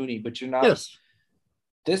like Mooney, but you're not. Yes.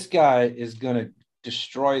 This guy is going to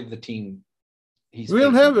destroy the team. We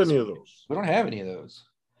don't have any of those. We don't have any of those.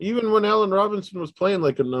 Even when Allen Robinson was playing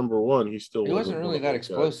like a number one, he wasn't really that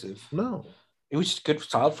explosive. No. It was just a good,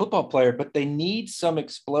 solid football player, but they need some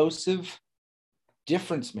explosive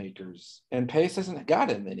difference makers, and Pace hasn't got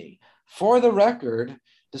him any. For the record,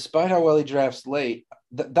 despite how well he drafts late,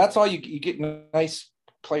 that's all you get nice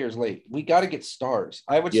players late. We got to get stars.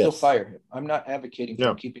 I would still fire him. I'm not advocating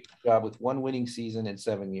for keeping a job with one winning season in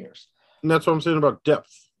 7 years. And that's what I'm saying about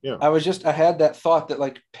depth. Yeah. I had that thought that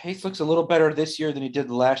like Pace looks a little better this year than he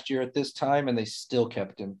did last year at this time, and they still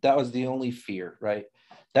kept him. That was the only fear, right?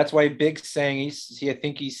 That's why Big's saying I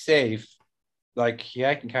think he's safe. Like,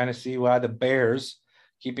 I can kind of see why the Bears,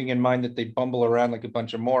 keeping in mind that they bumble around like a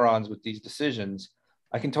bunch of morons with these decisions,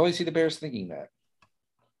 I can totally see the Bears thinking that.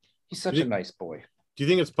 He's such a nice boy. Do you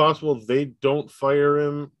think it's possible they don't fire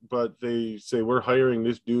him, but they say we're hiring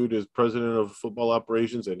this dude as president of football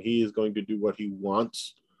operations, and he is going to do what he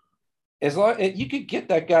wants? As long you could get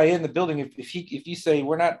that guy in the building if you say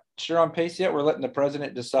we're not sure on Pace yet, we're letting the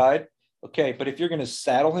president decide. Okay, but if you're going to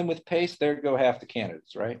saddle him with Pace, there go half the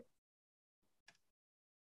candidates, right?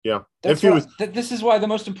 Yeah. This is why the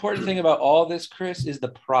most important thing about all this, Chris, is the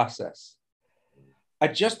process. I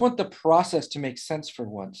just want the process to make sense for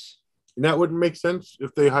once. And that wouldn't make sense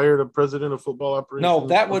if they hired a president of football operations? No,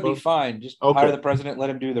 that would be fine. Just hire the president,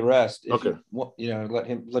 let him do the rest. Let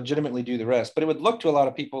him legitimately do the rest. But it would look to a lot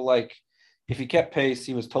of people like if he kept Pace,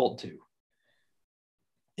 he was told to.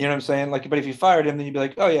 You know what I'm saying? Like, but if you fired him, then you'd be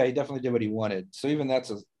like, oh yeah, he definitely did what he wanted. So even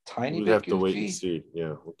that's a tiny bit. We'd have to wait and see.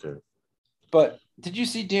 Yeah, okay. But did you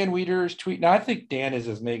see Dan Wieder's tweet? Now I think Dan is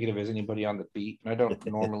as negative as anybody on the beat, and I don't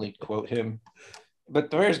normally quote him. But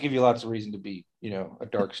the Bears give you lots of reason to be, a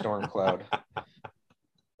dark storm cloud.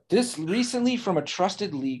 This recently from a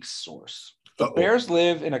trusted league source. The Bears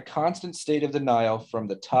live in a constant state of denial from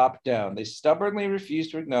the top down. They stubbornly refuse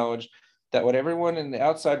to acknowledge that what everyone in the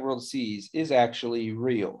outside world sees is actually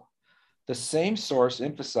real. The same source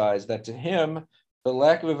emphasized that to him, the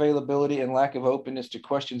lack of availability and lack of openness to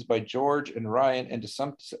questions by George and Ryan, and to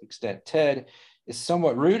some extent Ted, is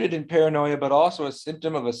somewhat rooted in paranoia, but also a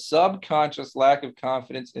symptom of a subconscious lack of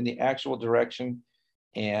confidence in the actual direction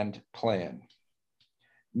and plan.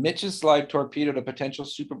 Mitch's slide torpedoed a potential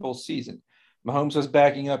Super Bowl season. Mahomes was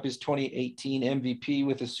backing up his 2018 MVP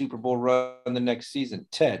with a Super Bowl run the next season.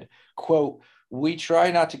 Ted, quote, we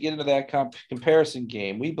try not to get into that comparison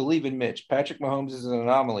game. We believe in Mitch. Patrick Mahomes is an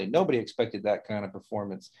anomaly. Nobody expected that kind of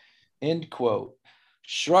performance. End quote.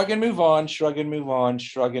 Shrug and move on, shrug and move on,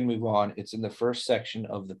 shrug and move on. It's in the first section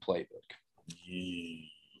of the playbook. Jeez.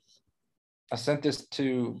 I sent this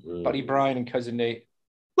to Buddy Brian and Cousin Nate.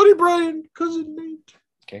 Buddy Brian, Cousin Nate.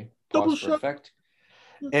 Okay. Double pause for effect.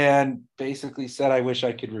 And basically said, I wish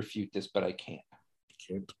I could refute this, but I can't.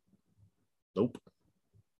 Can't. Nope.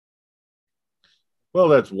 Well,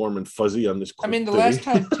 that's warm and fuzzy on this. I mean, the last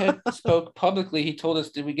time Ted spoke publicly, he told us,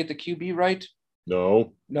 did we get the QB right?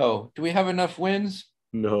 No. No. Do we have enough wins?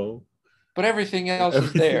 No. But everything else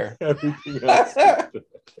is there. Everything else is there.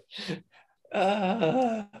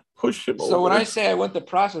 Push him over. So when I say I want the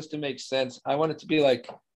process to make sense, I want it to be like,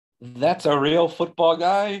 that's a real football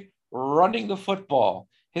guy running the football.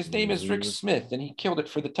 His name is Rick Smith, and he killed it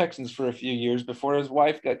for the Texans for a few years before his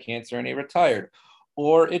wife got cancer and he retired.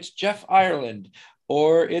 Or it's Jeff Ireland,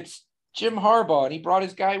 or it's Jim Harbaugh, and he brought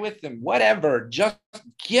his guy with him. Whatever. Just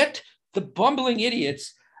get the bumbling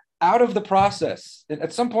idiots out of the process. And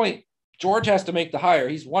at some point, George has to make the hire.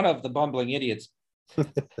 He's one of the bumbling idiots.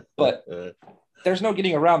 But there's no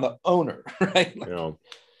getting around the owner, right? Yeah.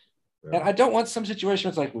 And I don't want some situation where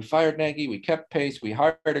it's like, we fired Nagy, we kept Pace, we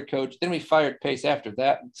hired a coach, then we fired Pace after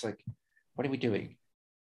that. It's like, what are we doing?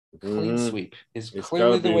 Clean sweep is It's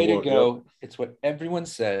clearly gotta the be way to what- go. yep. It's what everyone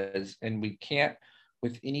says, and we can't,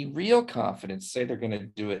 with any real confidence, say they're going to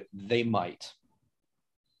do it. They might.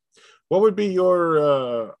 What would be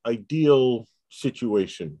your ideal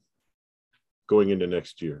situation going into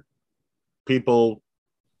next year? People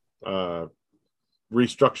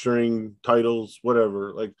restructuring titles,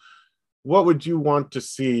 whatever. Like, what would you want to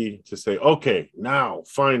see to say, okay, now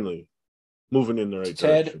finally moving in the right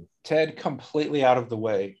direction? Ted completely out of the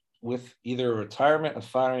way with either a retirement, a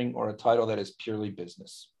firing, or a title that is purely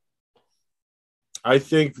business. I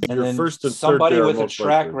think And your then first and somebody third with a most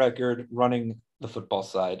track likely. record running the football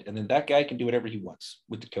side, and then that guy can do whatever he wants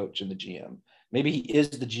with the coach and the GM. Maybe he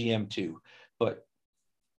is the GM too, but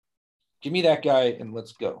give me that guy and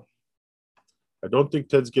let's go. I don't think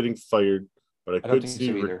Ted's getting fired, but I don't think so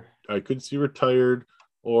either. I could see retired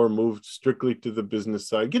or moved strictly to the business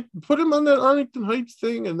side. Put him on that Arlington Heights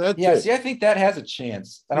thing, and that's Yeah, it. see, I think that has a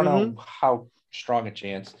chance. I don't know how strong a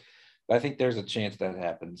chance, but I think there's a chance that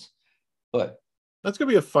happens. But That's gonna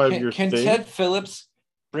be a 5-year can thing. Ted Phillips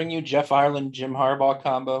bring you Jeff Ireland, Jim Harbaugh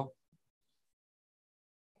combo?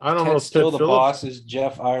 I don't know Ted's if still Ted the Phillips. boss. Is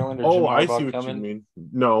Jeff Ireland or Jim Oh, I Harbaugh see what coming? you mean.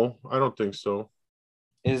 No, I don't think so.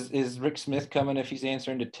 Is Rick Smith coming if he's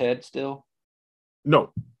answering to Ted still?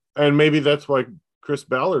 No, and maybe that's why Chris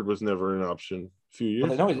Ballard was never an option a few years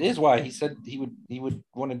Well, no, ago. it is why he said he would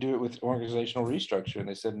want to do it with organizational restructure, and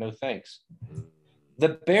they said no thanks. The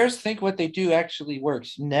Bears think what they do actually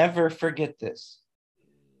works. Never forget this.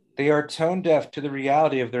 They are tone deaf to the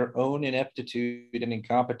reality of their own ineptitude and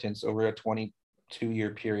incompetence over a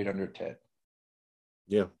 22-year period under Ted.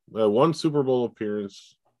 Yeah, one Super Bowl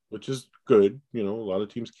appearance, which is good. You know, a lot of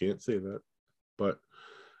teams can't say that, but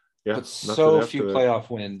yeah, But nothing so after few that. playoff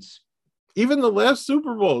wins. Even the last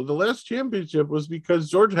Super Bowl, the last championship was because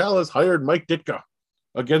George Halas hired Mike Ditka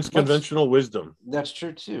against conventional wisdom. That's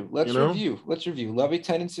true too. Let's You know? review. Lovey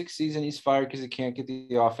 10-6 season. He's fired because he can't get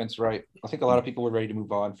the offense right. I think a lot of people were ready to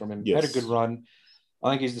move on from him. Yes. Had a good run.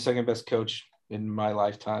 I think he's the second best coach in my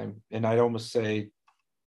lifetime, and I'd almost say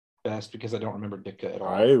best because I don't remember Ditka at all.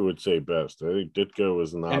 I would say best. I think Ditka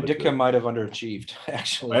was not. And Ditka might have underachieved,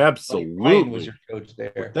 actually. Absolutely. Like, Wayne was your coach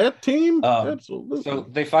there. That team, absolutely. So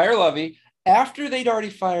they fire Lovey after they'd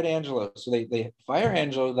already fired Angelo. So they fire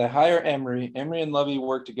Angelo, they hire Emery. Emery and Lovey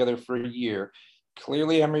work together for a year.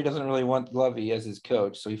 Clearly, Emery doesn't really want Lovey as his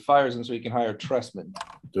coach, so he fires him so he can hire Tressman.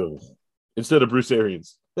 Instead of Bruce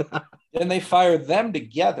Arians. Then they fire them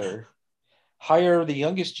together, hire the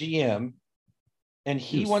youngest GM, and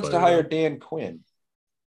he wants to hire Dan Quinn.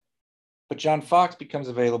 But John Fox becomes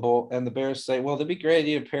available, and the Bears say, well, it'd be a great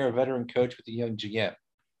idea to pair a veteran coach with a young GM.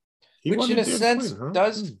 Which, in a sense,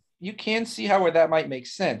 you can see how that might make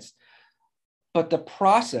sense. But the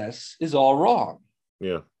process is all wrong.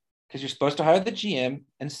 Yeah. Because you're supposed to hire the GM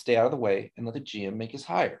and stay out of the way and let the GM make his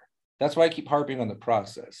hire. That's why I keep harping on the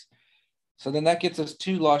process. So then that gets us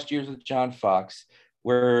 2 lost years with John Fox,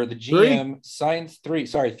 where the GM signs 3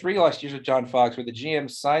 lost years with John Fox, where the GM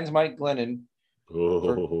signs Mike Glennon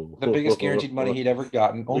for the biggest guaranteed money he'd ever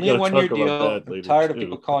gotten. Only a 1-year deal. I'm tired of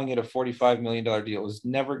people calling it a $45 million deal. It was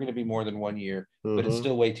never going to be more than 1 year, but it's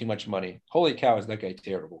still way too much money. Holy cow, is that guy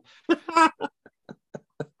terrible?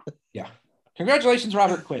 Yeah. Congratulations,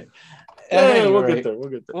 Robert Quinn.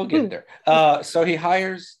 We'll get there. So he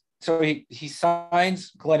hires, he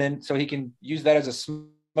signs Glennon so he can use that as a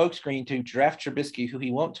smokescreen to draft Trubisky, who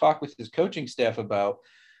he won't talk with his coaching staff about,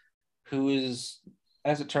 who is,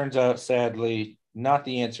 as it turns out, sadly, not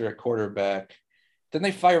the answer at quarterback. Then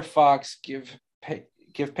they fire Fox, give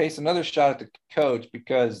Pace another shot at the coach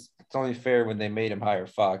because it's only fair when they made him hire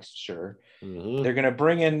Fox, sure. They're going to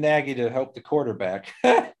bring in Nagy to help the quarterback.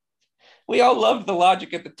 We all loved the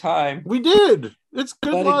logic at the time. We did. It's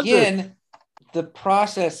good but logic. Again, the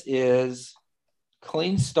process is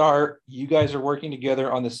clean start. You guys are working together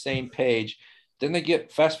on the same page. Then they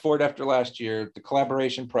get fast forward after last year, the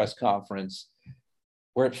collaboration press conference,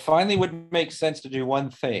 where it finally would make sense to do one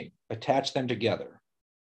thing, attach them together.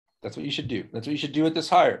 That's what you should do. That's what you should do with this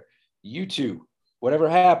hire. You two, whatever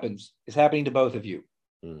happens is happening to both of you.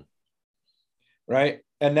 Right?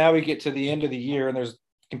 And now we get to the end of the year and there's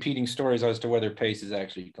competing stories as to whether Pace is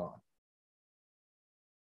actually gone.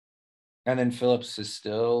 And then Phillips is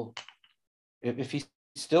still, if he's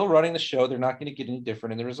still running the show, they're not going to get any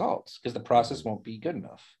different in the results because the process won't be good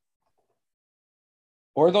enough.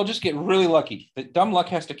 Or they'll just get really lucky. The dumb luck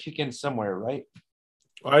has to kick in somewhere, right?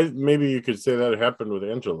 Maybe you could say that happened with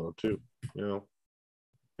Angelo too. You know,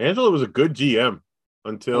 Angelo was a good GM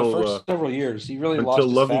until the first several years. He really lost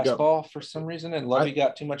his Lovey fastball for some reason, and Lovey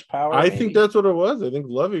got too much power. I think that's what it was. I think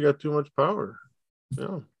Lovey got too much power.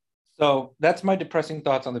 Yeah. So that's my depressing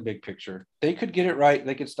thoughts on the big picture. They could get it right.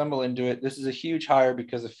 They could stumble into it. This is a huge hire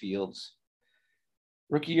because of Fields.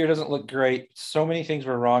 Rookie year doesn't look great. So many things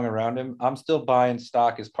were wrong around him. I'm still buying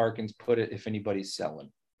stock, as Parkins put it, if anybody's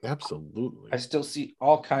selling. Absolutely. I still see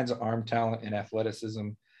all kinds of arm talent and athleticism.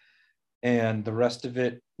 And the rest of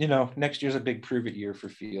it, you know, next year's a big prove-it year for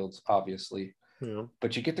Fields, obviously. Yeah.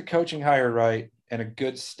 But you get the coaching hire right and a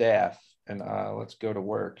good staff, and let's go to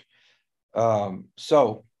work.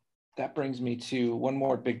 So that brings me to one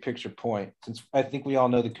more big picture point, since I think we all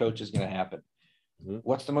know the coach is going to happen. Mm-hmm.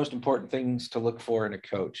 What's the most important things to look for in a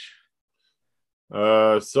coach?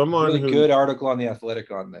 Someone really good article on The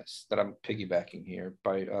Athletic on this that I'm piggybacking here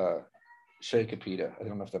by Shea Capita. I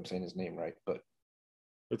don't know if I'm saying his name right, but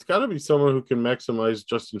it's got to be someone who can maximize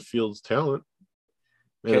Justin Fields' talent.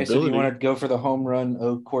 Okay, so do you want to go for the home run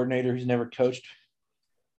coordinator who's never coached?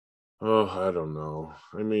 Oh, I don't know.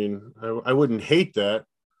 I mean, I wouldn't hate that.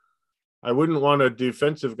 I wouldn't want a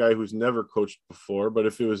defensive guy who's never coached before, but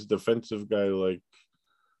if it was a defensive guy like,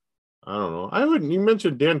 I don't know. I wouldn't. You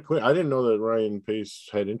mentioned Dan Quinn. I didn't know that Ryan Pace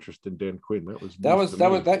had interest in Dan Quinn.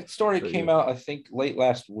 That story came out, I think, late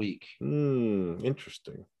last week.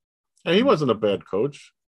 Interesting. And he wasn't a bad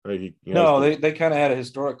coach. They kind of had a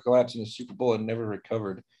historic collapse in the Super Bowl and never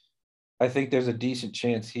recovered. I think there's a decent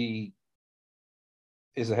chance he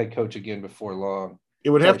is a head coach again before long. It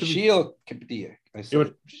would have to be Sheil Kapadia.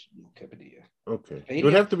 Kapadia. Okay. It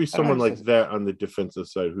would have to be someone like that on the defensive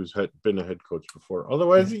side who's been a head coach before.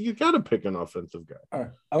 Otherwise, you got to pick an offensive guy.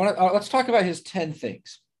 All right. Let's talk about his 10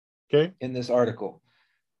 things. Okay. In this article.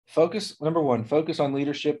 Number one, focus on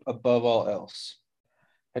leadership above all else.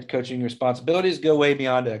 Head coaching responsibilities go way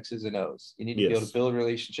beyond X's and O's. You need to be able to build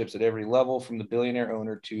relationships at every level, from the billionaire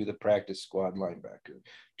owner to the practice squad linebacker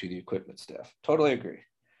to the equipment staff. Totally agree.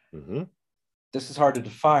 Mm-hmm. This is hard to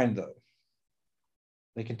define, though.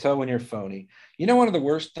 They can tell when you're phony. You know, one of the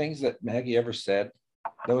worst things that Maggie ever said,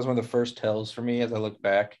 that was one of the first tells for me as I look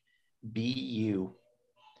back, be you.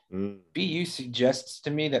 Be you suggests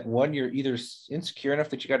to me that, one, you're either insecure enough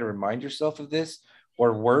that you got to remind yourself of this,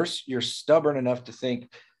 or worse, you're stubborn enough to think,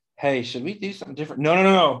 hey, should we do something different?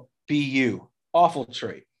 No. Be you. Awful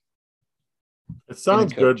trait. It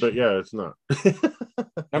sounds good, but yeah, it's not.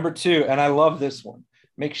 Number two, and I love this one.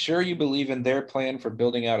 Make sure you believe in their plan for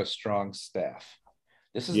building out a strong staff.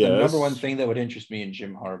 This is the number one thing that would interest me in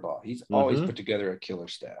Jim Harbaugh. He's always put together a killer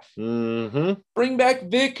staff. Mm-hmm. Bring back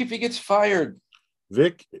Vic if he gets fired.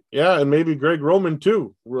 Vic, yeah, and maybe Greg Roman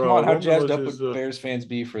too. Come on, how jazzed up would Bears fans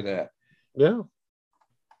be for that? Yeah.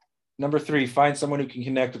 Number three, find someone who can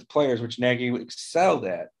connect with players, which Nagy excelled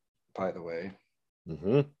at, by the way.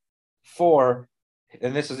 Mm-hmm. 4,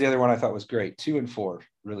 and this is the other one I thought was great. 2 and 4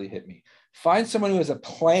 really hit me. Find someone who has a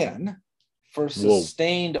plan for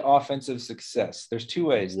sustained offensive success. There's 2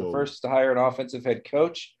 ways. The first is to hire an offensive head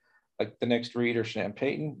coach, like the next Reed or Sean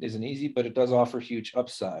Payton. Isn't easy, but it does offer huge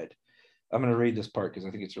upside. I'm going to read this part because I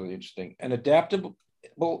think it's really interesting. An adaptable,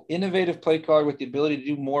 innovative play caller with the ability to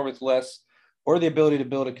do more with less, or the ability to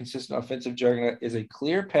build a consistent offensive juggernaut, is a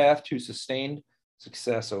clear path to sustained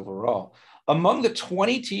success overall. Among the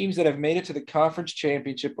 20 teams that have made it to the conference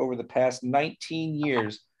championship over the past 19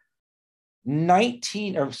 years,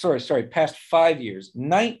 past 5 years,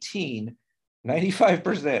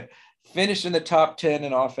 95% finished in the top 10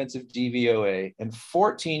 in offensive DVOA, and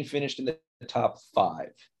 14 finished in the top 5.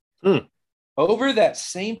 Over that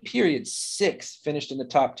same period, 6 finished in the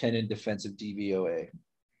top 10 in defensive DVOA,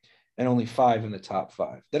 and only 5 in the top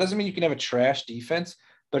 5. That doesn't mean you can have a trash defense,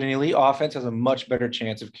 but an elite offense has a much better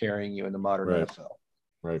chance of carrying you in the modern NFL.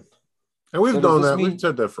 Right. And we've done that. We've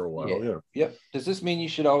said that for a while. Yeah. Yep. Does this mean you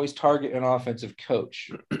should always target an offensive coach?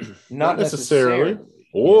 Not necessarily.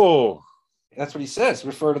 Oh, that's what he says.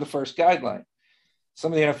 Refer to the first guideline.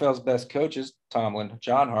 Some of the NFL's best coaches, Tomlin,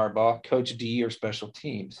 John Harbaugh, coach D or special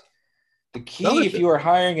teams. The key, if you are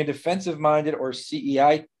hiring a defensive-minded or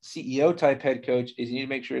CEO type head coach, is you need to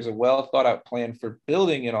make sure there's a well-thought-out plan for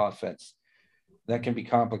building an offense. That can be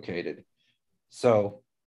complicated.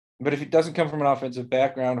 But if it doesn't come from an offensive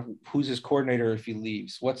background, who's his coordinator if he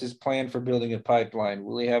leaves? What's his plan for building a pipeline?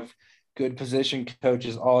 Will he have good position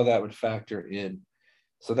coaches? All of that would factor in.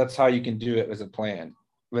 So that's how you can do it as a plan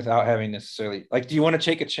without having necessarily like, do you want to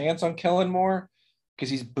take a chance on Kellen Moore? Because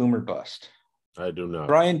he's boomer bust. I do not.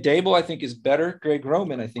 Brian Dable, I think, is better. Greg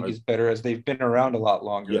Roman, I think, is better as they've been around a lot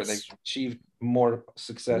longer. Yes. They've achieved more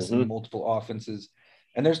success in multiple offenses.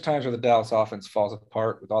 And there's times where the Dallas offense falls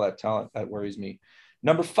apart with all that talent. That worries me.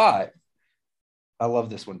 Number 5, I love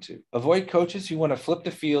this one too. Avoid coaches who want to flip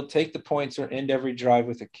the field, take the points, or end every drive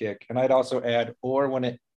with a kick. And I'd also add, or when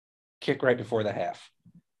it kick right before the half,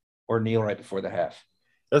 or kneel right before the half.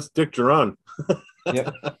 That's Dick Duran.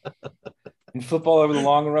 Yep. In football, over the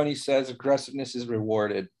long run, he says aggressiveness is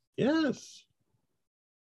rewarded. Yes.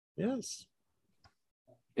 Yes.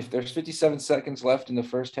 If there's 57 seconds left in the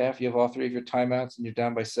first half, you have all 3 of your timeouts and you're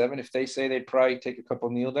down by 7. If they say they'd probably take a couple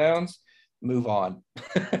kneel downs, move on.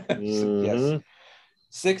 So, yes.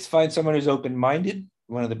 6, find someone who's open-minded.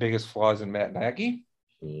 One of the biggest flaws in Matt Nagy.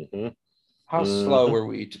 How slow were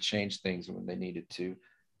we to change things when they needed to?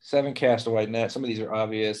 7, cast a wide net. Some of these are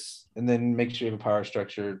obvious. And then make sure you have a power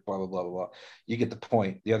structure, blah, blah, blah, blah, blah. You get the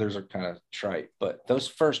point. The others are kind of trite. But those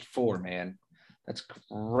first 4, man, that's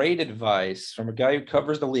great advice from a guy who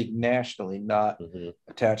covers the league nationally, not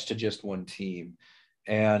attached to just one team.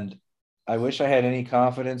 And I wish I had any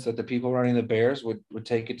confidence that the people running the Bears would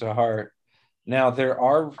take it to heart. Now, there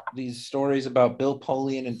are these stories about Bill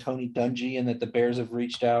Polian and Tony Dungy and that the Bears have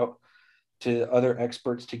reached out to other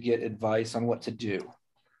experts to get advice on what to do.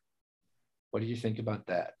 What do you think about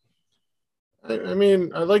that? I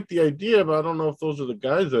mean, I like the idea, but I don't know if those are the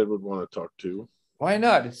guys I would want to talk to. Why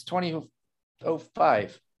not? It's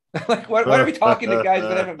 2005. Like, why are we talking to guys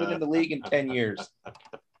that haven't been in the league in 10 years?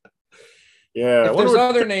 Yeah. If there's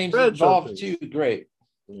other names involved too, great.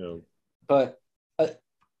 Yeah. But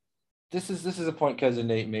this is a point Cousin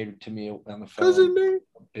Nate made to me on the phone Cousin Nate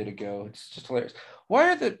a bit ago. It's just hilarious.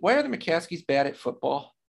 Why are the McCaskies bad at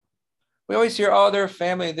football? We always hear, oh, they're a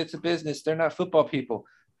family that's a business. They're not football people.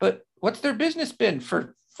 But what's their business been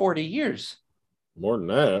for 40 years? More than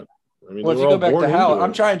that. I mean, well, if you go back to Howell,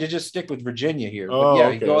 I'm trying to just stick with Virginia here. But yeah,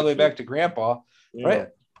 okay, you go all the way back to Grandpa, right?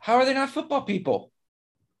 How are they not football people?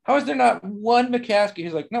 How is there not one McCaskey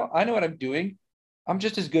who's like, no, I know what I'm doing. I'm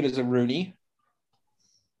just as good as a Rooney.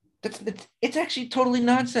 It's actually totally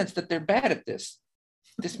nonsense that they're bad at this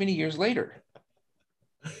many years later.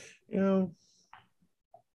 Yeah.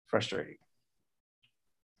 Frustrating.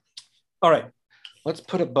 All right. Let's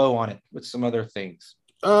put a bow on it with some other things.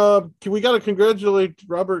 We got to congratulate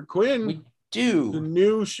Robert Quinn. We do. The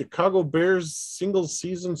new Chicago Bears single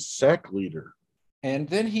season sack leader. And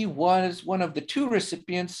then he was one of the 2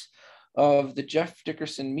 recipients of the Jeff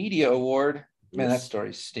Dickerson Media Award. Man, that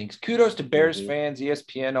story stinks. Kudos to Bears fans,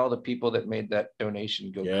 ESPN, all the people that made that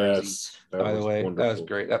donation go crazy. By the way, wonderful. That was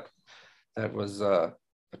great. That was a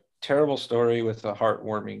terrible story with a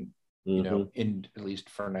heartwarming, in at least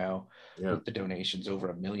for now, with the donations over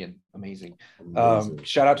 1 million. Amazing.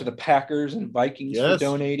 Shout out to the Packers and Vikings for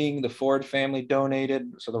donating. The Ford family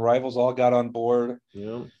donated, so the rivals all got on board.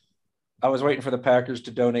 Yeah. I was waiting for the Packers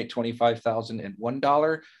to donate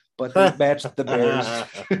 $25,001, but they matched the Bears.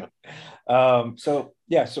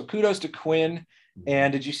 So kudos to Quinn.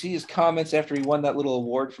 And did you see his comments after he won that little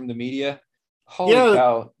award from the media? Holy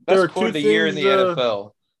cow. Best quote of the year in the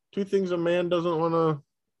NFL. 2 things a man doesn't want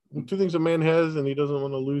to, 2 things a man has and he doesn't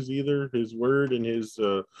want to lose either: his word and his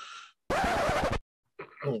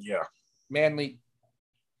manly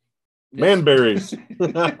manberries.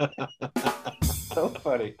 So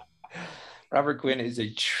funny. Robert Quinn is a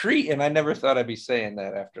treat, and I never thought I'd be saying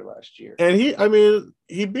that after last year. And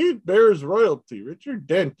he beat Bears royalty. Richard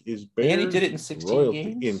Dent is Bears, and he did it in 16 royalty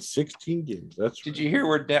games. In 16 games, that's. Did you hear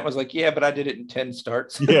where Dent was like, "Yeah, but I did it in 10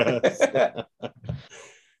 starts." Yes.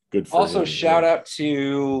 Good. For also, him, shout out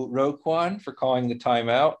to Roquan for calling the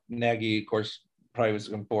timeout. Nagy, of course, probably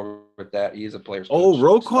was on board with that. He is a player's coach. Oh,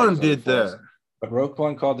 Roquan did that. But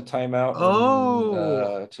Roquan called the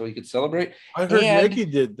timeout so he could celebrate. I heard Nagy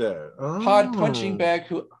did that. Pod punching bag,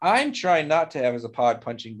 who I'm trying not to have as a pod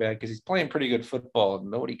punching bag because he's playing pretty good football.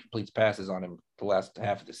 Nobody completes passes on him the last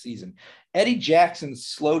half of the season. Eddie Jackson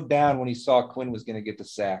slowed down when he saw Quinn was going to get the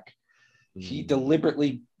sack. He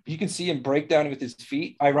deliberately, you can see him break down with his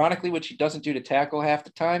feet, ironically, which he doesn't do to tackle half the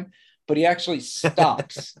time, but he actually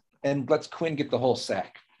stops and lets Quinn get the whole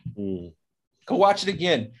sack. Go watch it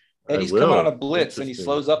again. Eddie's coming on a blitz and he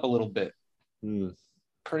slows up a little bit.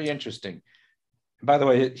 Pretty interesting. By the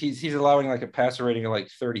way, he's allowing like a passer rating of like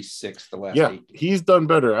 36 the last 8. He's done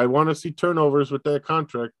better. I want to see turnovers with that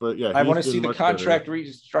contract, but I want to see the contract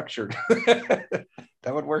restructured.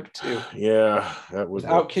 That would work too. Yeah, that would.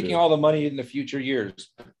 Without kicking all the money in the future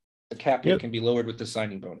years, the cap hit can be lowered with the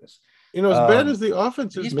signing bonus. You know, as bad as the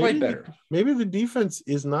offense is, he's played better. Maybe the defense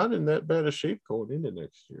is not in that bad a shape going into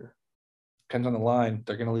next year. Depends on the line.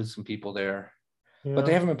 They're going to lose some people there. Yeah. But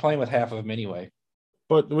they haven't been playing with half of them anyway.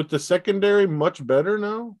 But with the secondary much better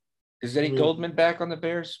now? Is Eddie Goldman back on the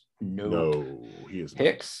Bears? No, he is not.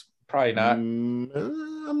 Hicks? Probably not.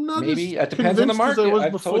 I'm not. Maybe. It depends on the market. I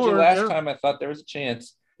told you last time I thought there was a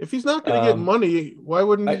chance. If he's not going to get money, why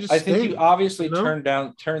wouldn't he just I stay? think you obviously turn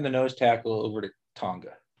the nose tackle over to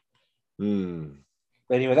Tonga.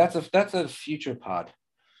 But anyway, that's a future pod.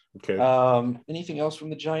 Okay. Anything else from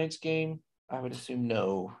the Giants game? I would assume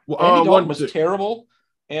no. Well, Andy Dalton was terrible,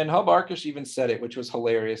 and Hub Arkush even said it, which was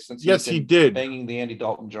hilarious. Since he did banging the Andy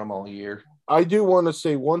Dalton drum all year. I do want to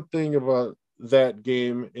say one thing about that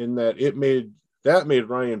game in that it made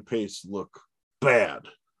Ryan Pace look bad,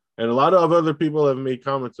 and a lot of other people have made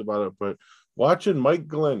comments about it. But watching Mike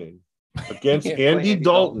Glennon against Andy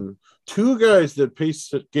Dalton, two guys that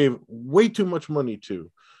Pace gave way too much money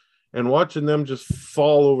to, and watching them just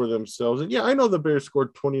fall over themselves. And yeah, I know the Bears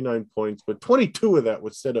scored 29 points, but 22 of that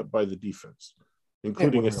was set up by the defense,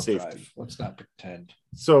 including a safety. Drive. Let's not pretend.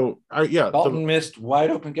 So, Dalton missed wide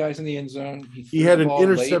open guys in the end zone. He had an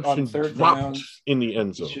interception dropped in the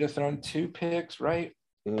end zone. He should have thrown 2 picks, right?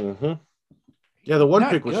 Mm-hmm. Yeah, the one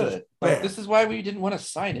not pick was good. just bad. This is why we didn't want to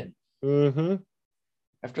sign him. Mm-hmm.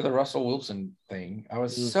 After the Russell Wilson thing, I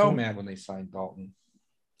was so mad when they signed Dalton.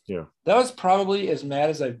 Yeah. That was probably as mad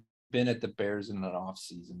as I've been at the Bears in an off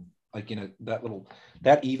season, like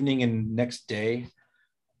that evening and next day,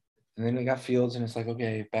 and then we got Fields, and it's like,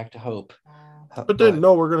 okay, back to hope. But then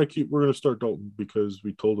no, we're gonna start Dalton because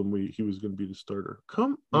we told him he was gonna be the starter.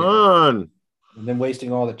 Come on. And then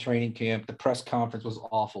wasting all the training camp. The press conference was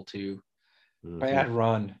awful too. Bad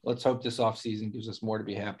run. Let's hope this off season gives us more to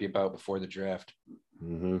be happy about before the draft.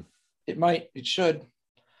 It should.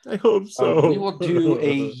 I hope so. We will do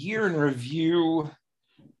a year in review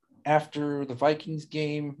after the Vikings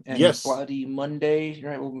game and Bloody Monday,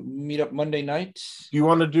 right? We'll meet up Monday night. Do you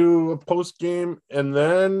want to do a post game and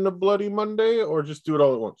then a Bloody Monday, or just do it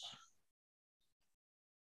all at once?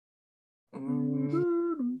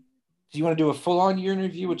 Do you want to do a full-on year in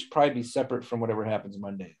review, which would probably be separate from whatever happens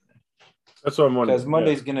Monday? That's what I'm wondering. Because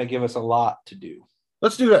Monday's going to give us a lot to do.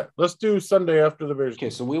 Let's do that. Let's do Sunday after the Bears. Okay,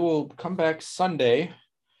 so we will come back Sunday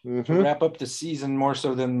to wrap up the season more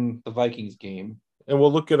so than the Vikings game. And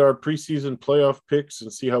we'll look at our preseason playoff picks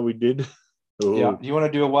and see how we did. Yeah. Do you want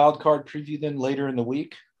to do a wild card preview then later in the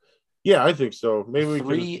week? Yeah, I think so. Maybe we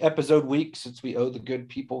 3 episode week since we owe the good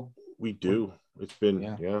people. We do. It's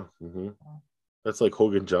been That's like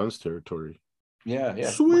Hogan John's territory. Yeah.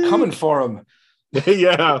 Sweet. We're coming for him.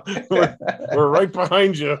 Yeah, we're right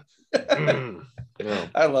behind you. Yeah.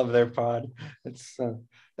 I love their pod. It's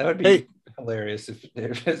that would be hilarious if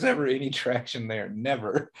there's ever any traction there.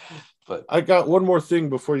 Never. But I got one more thing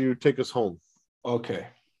before you take us home. Okay.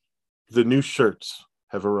 The new shirts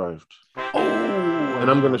have arrived. Oh,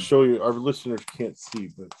 and I'm going to show you. Our listeners can't see,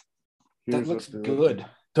 but that looks good,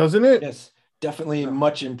 doesn't it? Yes, definitely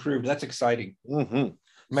much improved. That's exciting. Mm-hmm.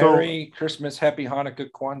 Merry Christmas, Happy Hanukkah,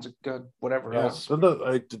 Kwanzaa, whatever else.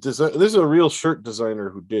 This is a real shirt designer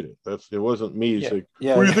who did it. It wasn't me. It's what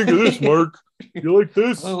do you think of this, Mark? You like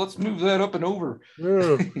this? Well, let's move that up and over.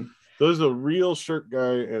 Yeah. There's a real shirt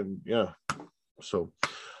guy, and so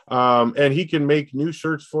and he can make new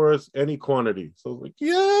shirts for us any quantity. So like,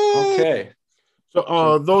 okay.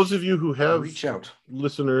 So those of you who have reach out,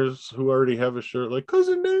 listeners who already have a shirt, like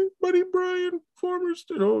Cousin Nate, Buddy Brian, former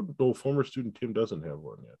student. No, former student Tim doesn't have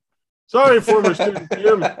one yet. Sorry, former student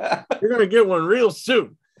Tim, you're gonna get one real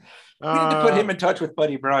soon. We need to put him in touch with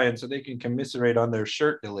Buddy Brian so they can commiserate on their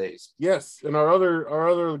shirt delays. Yes, and our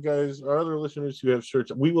other guys, our other listeners who have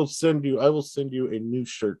shirts, I will send you a new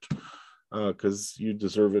shirt because you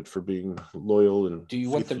deserve it for being loyal and. Do you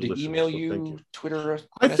want them to email you, Twitter?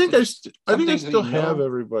 I think I still have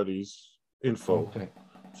everybody's info. Okay.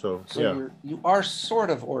 So yeah, you are sort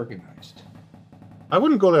of organized. I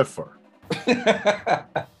wouldn't go that far.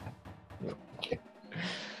 Okay.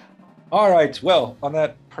 All right. Well, on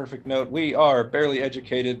that perfect note, we are Barely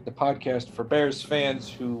Educated, the podcast for Bears fans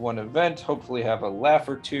who want to vent, hopefully have a laugh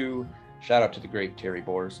or two. Shout out to the great Terry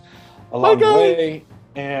Bors along the way.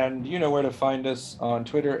 And you know where to find us on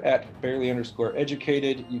Twitter at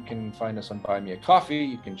barely_educated. You can find us on Buy Me a Coffee.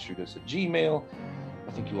 You can shoot us a Gmail.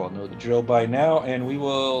 I think you all know the drill by now. And we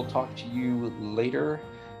will talk to you later.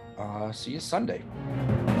 See you Sunday.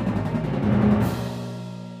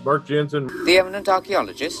 Mark Jansen, the eminent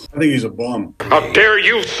archaeologist. I think he's a bum. How dare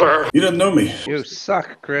you, sir? You don't know me. You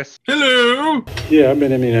suck, Chris. hello. Yeah, I've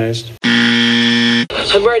been immunized.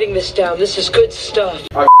 I'm writing this down. This is good stuff.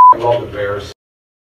 I love the Bears.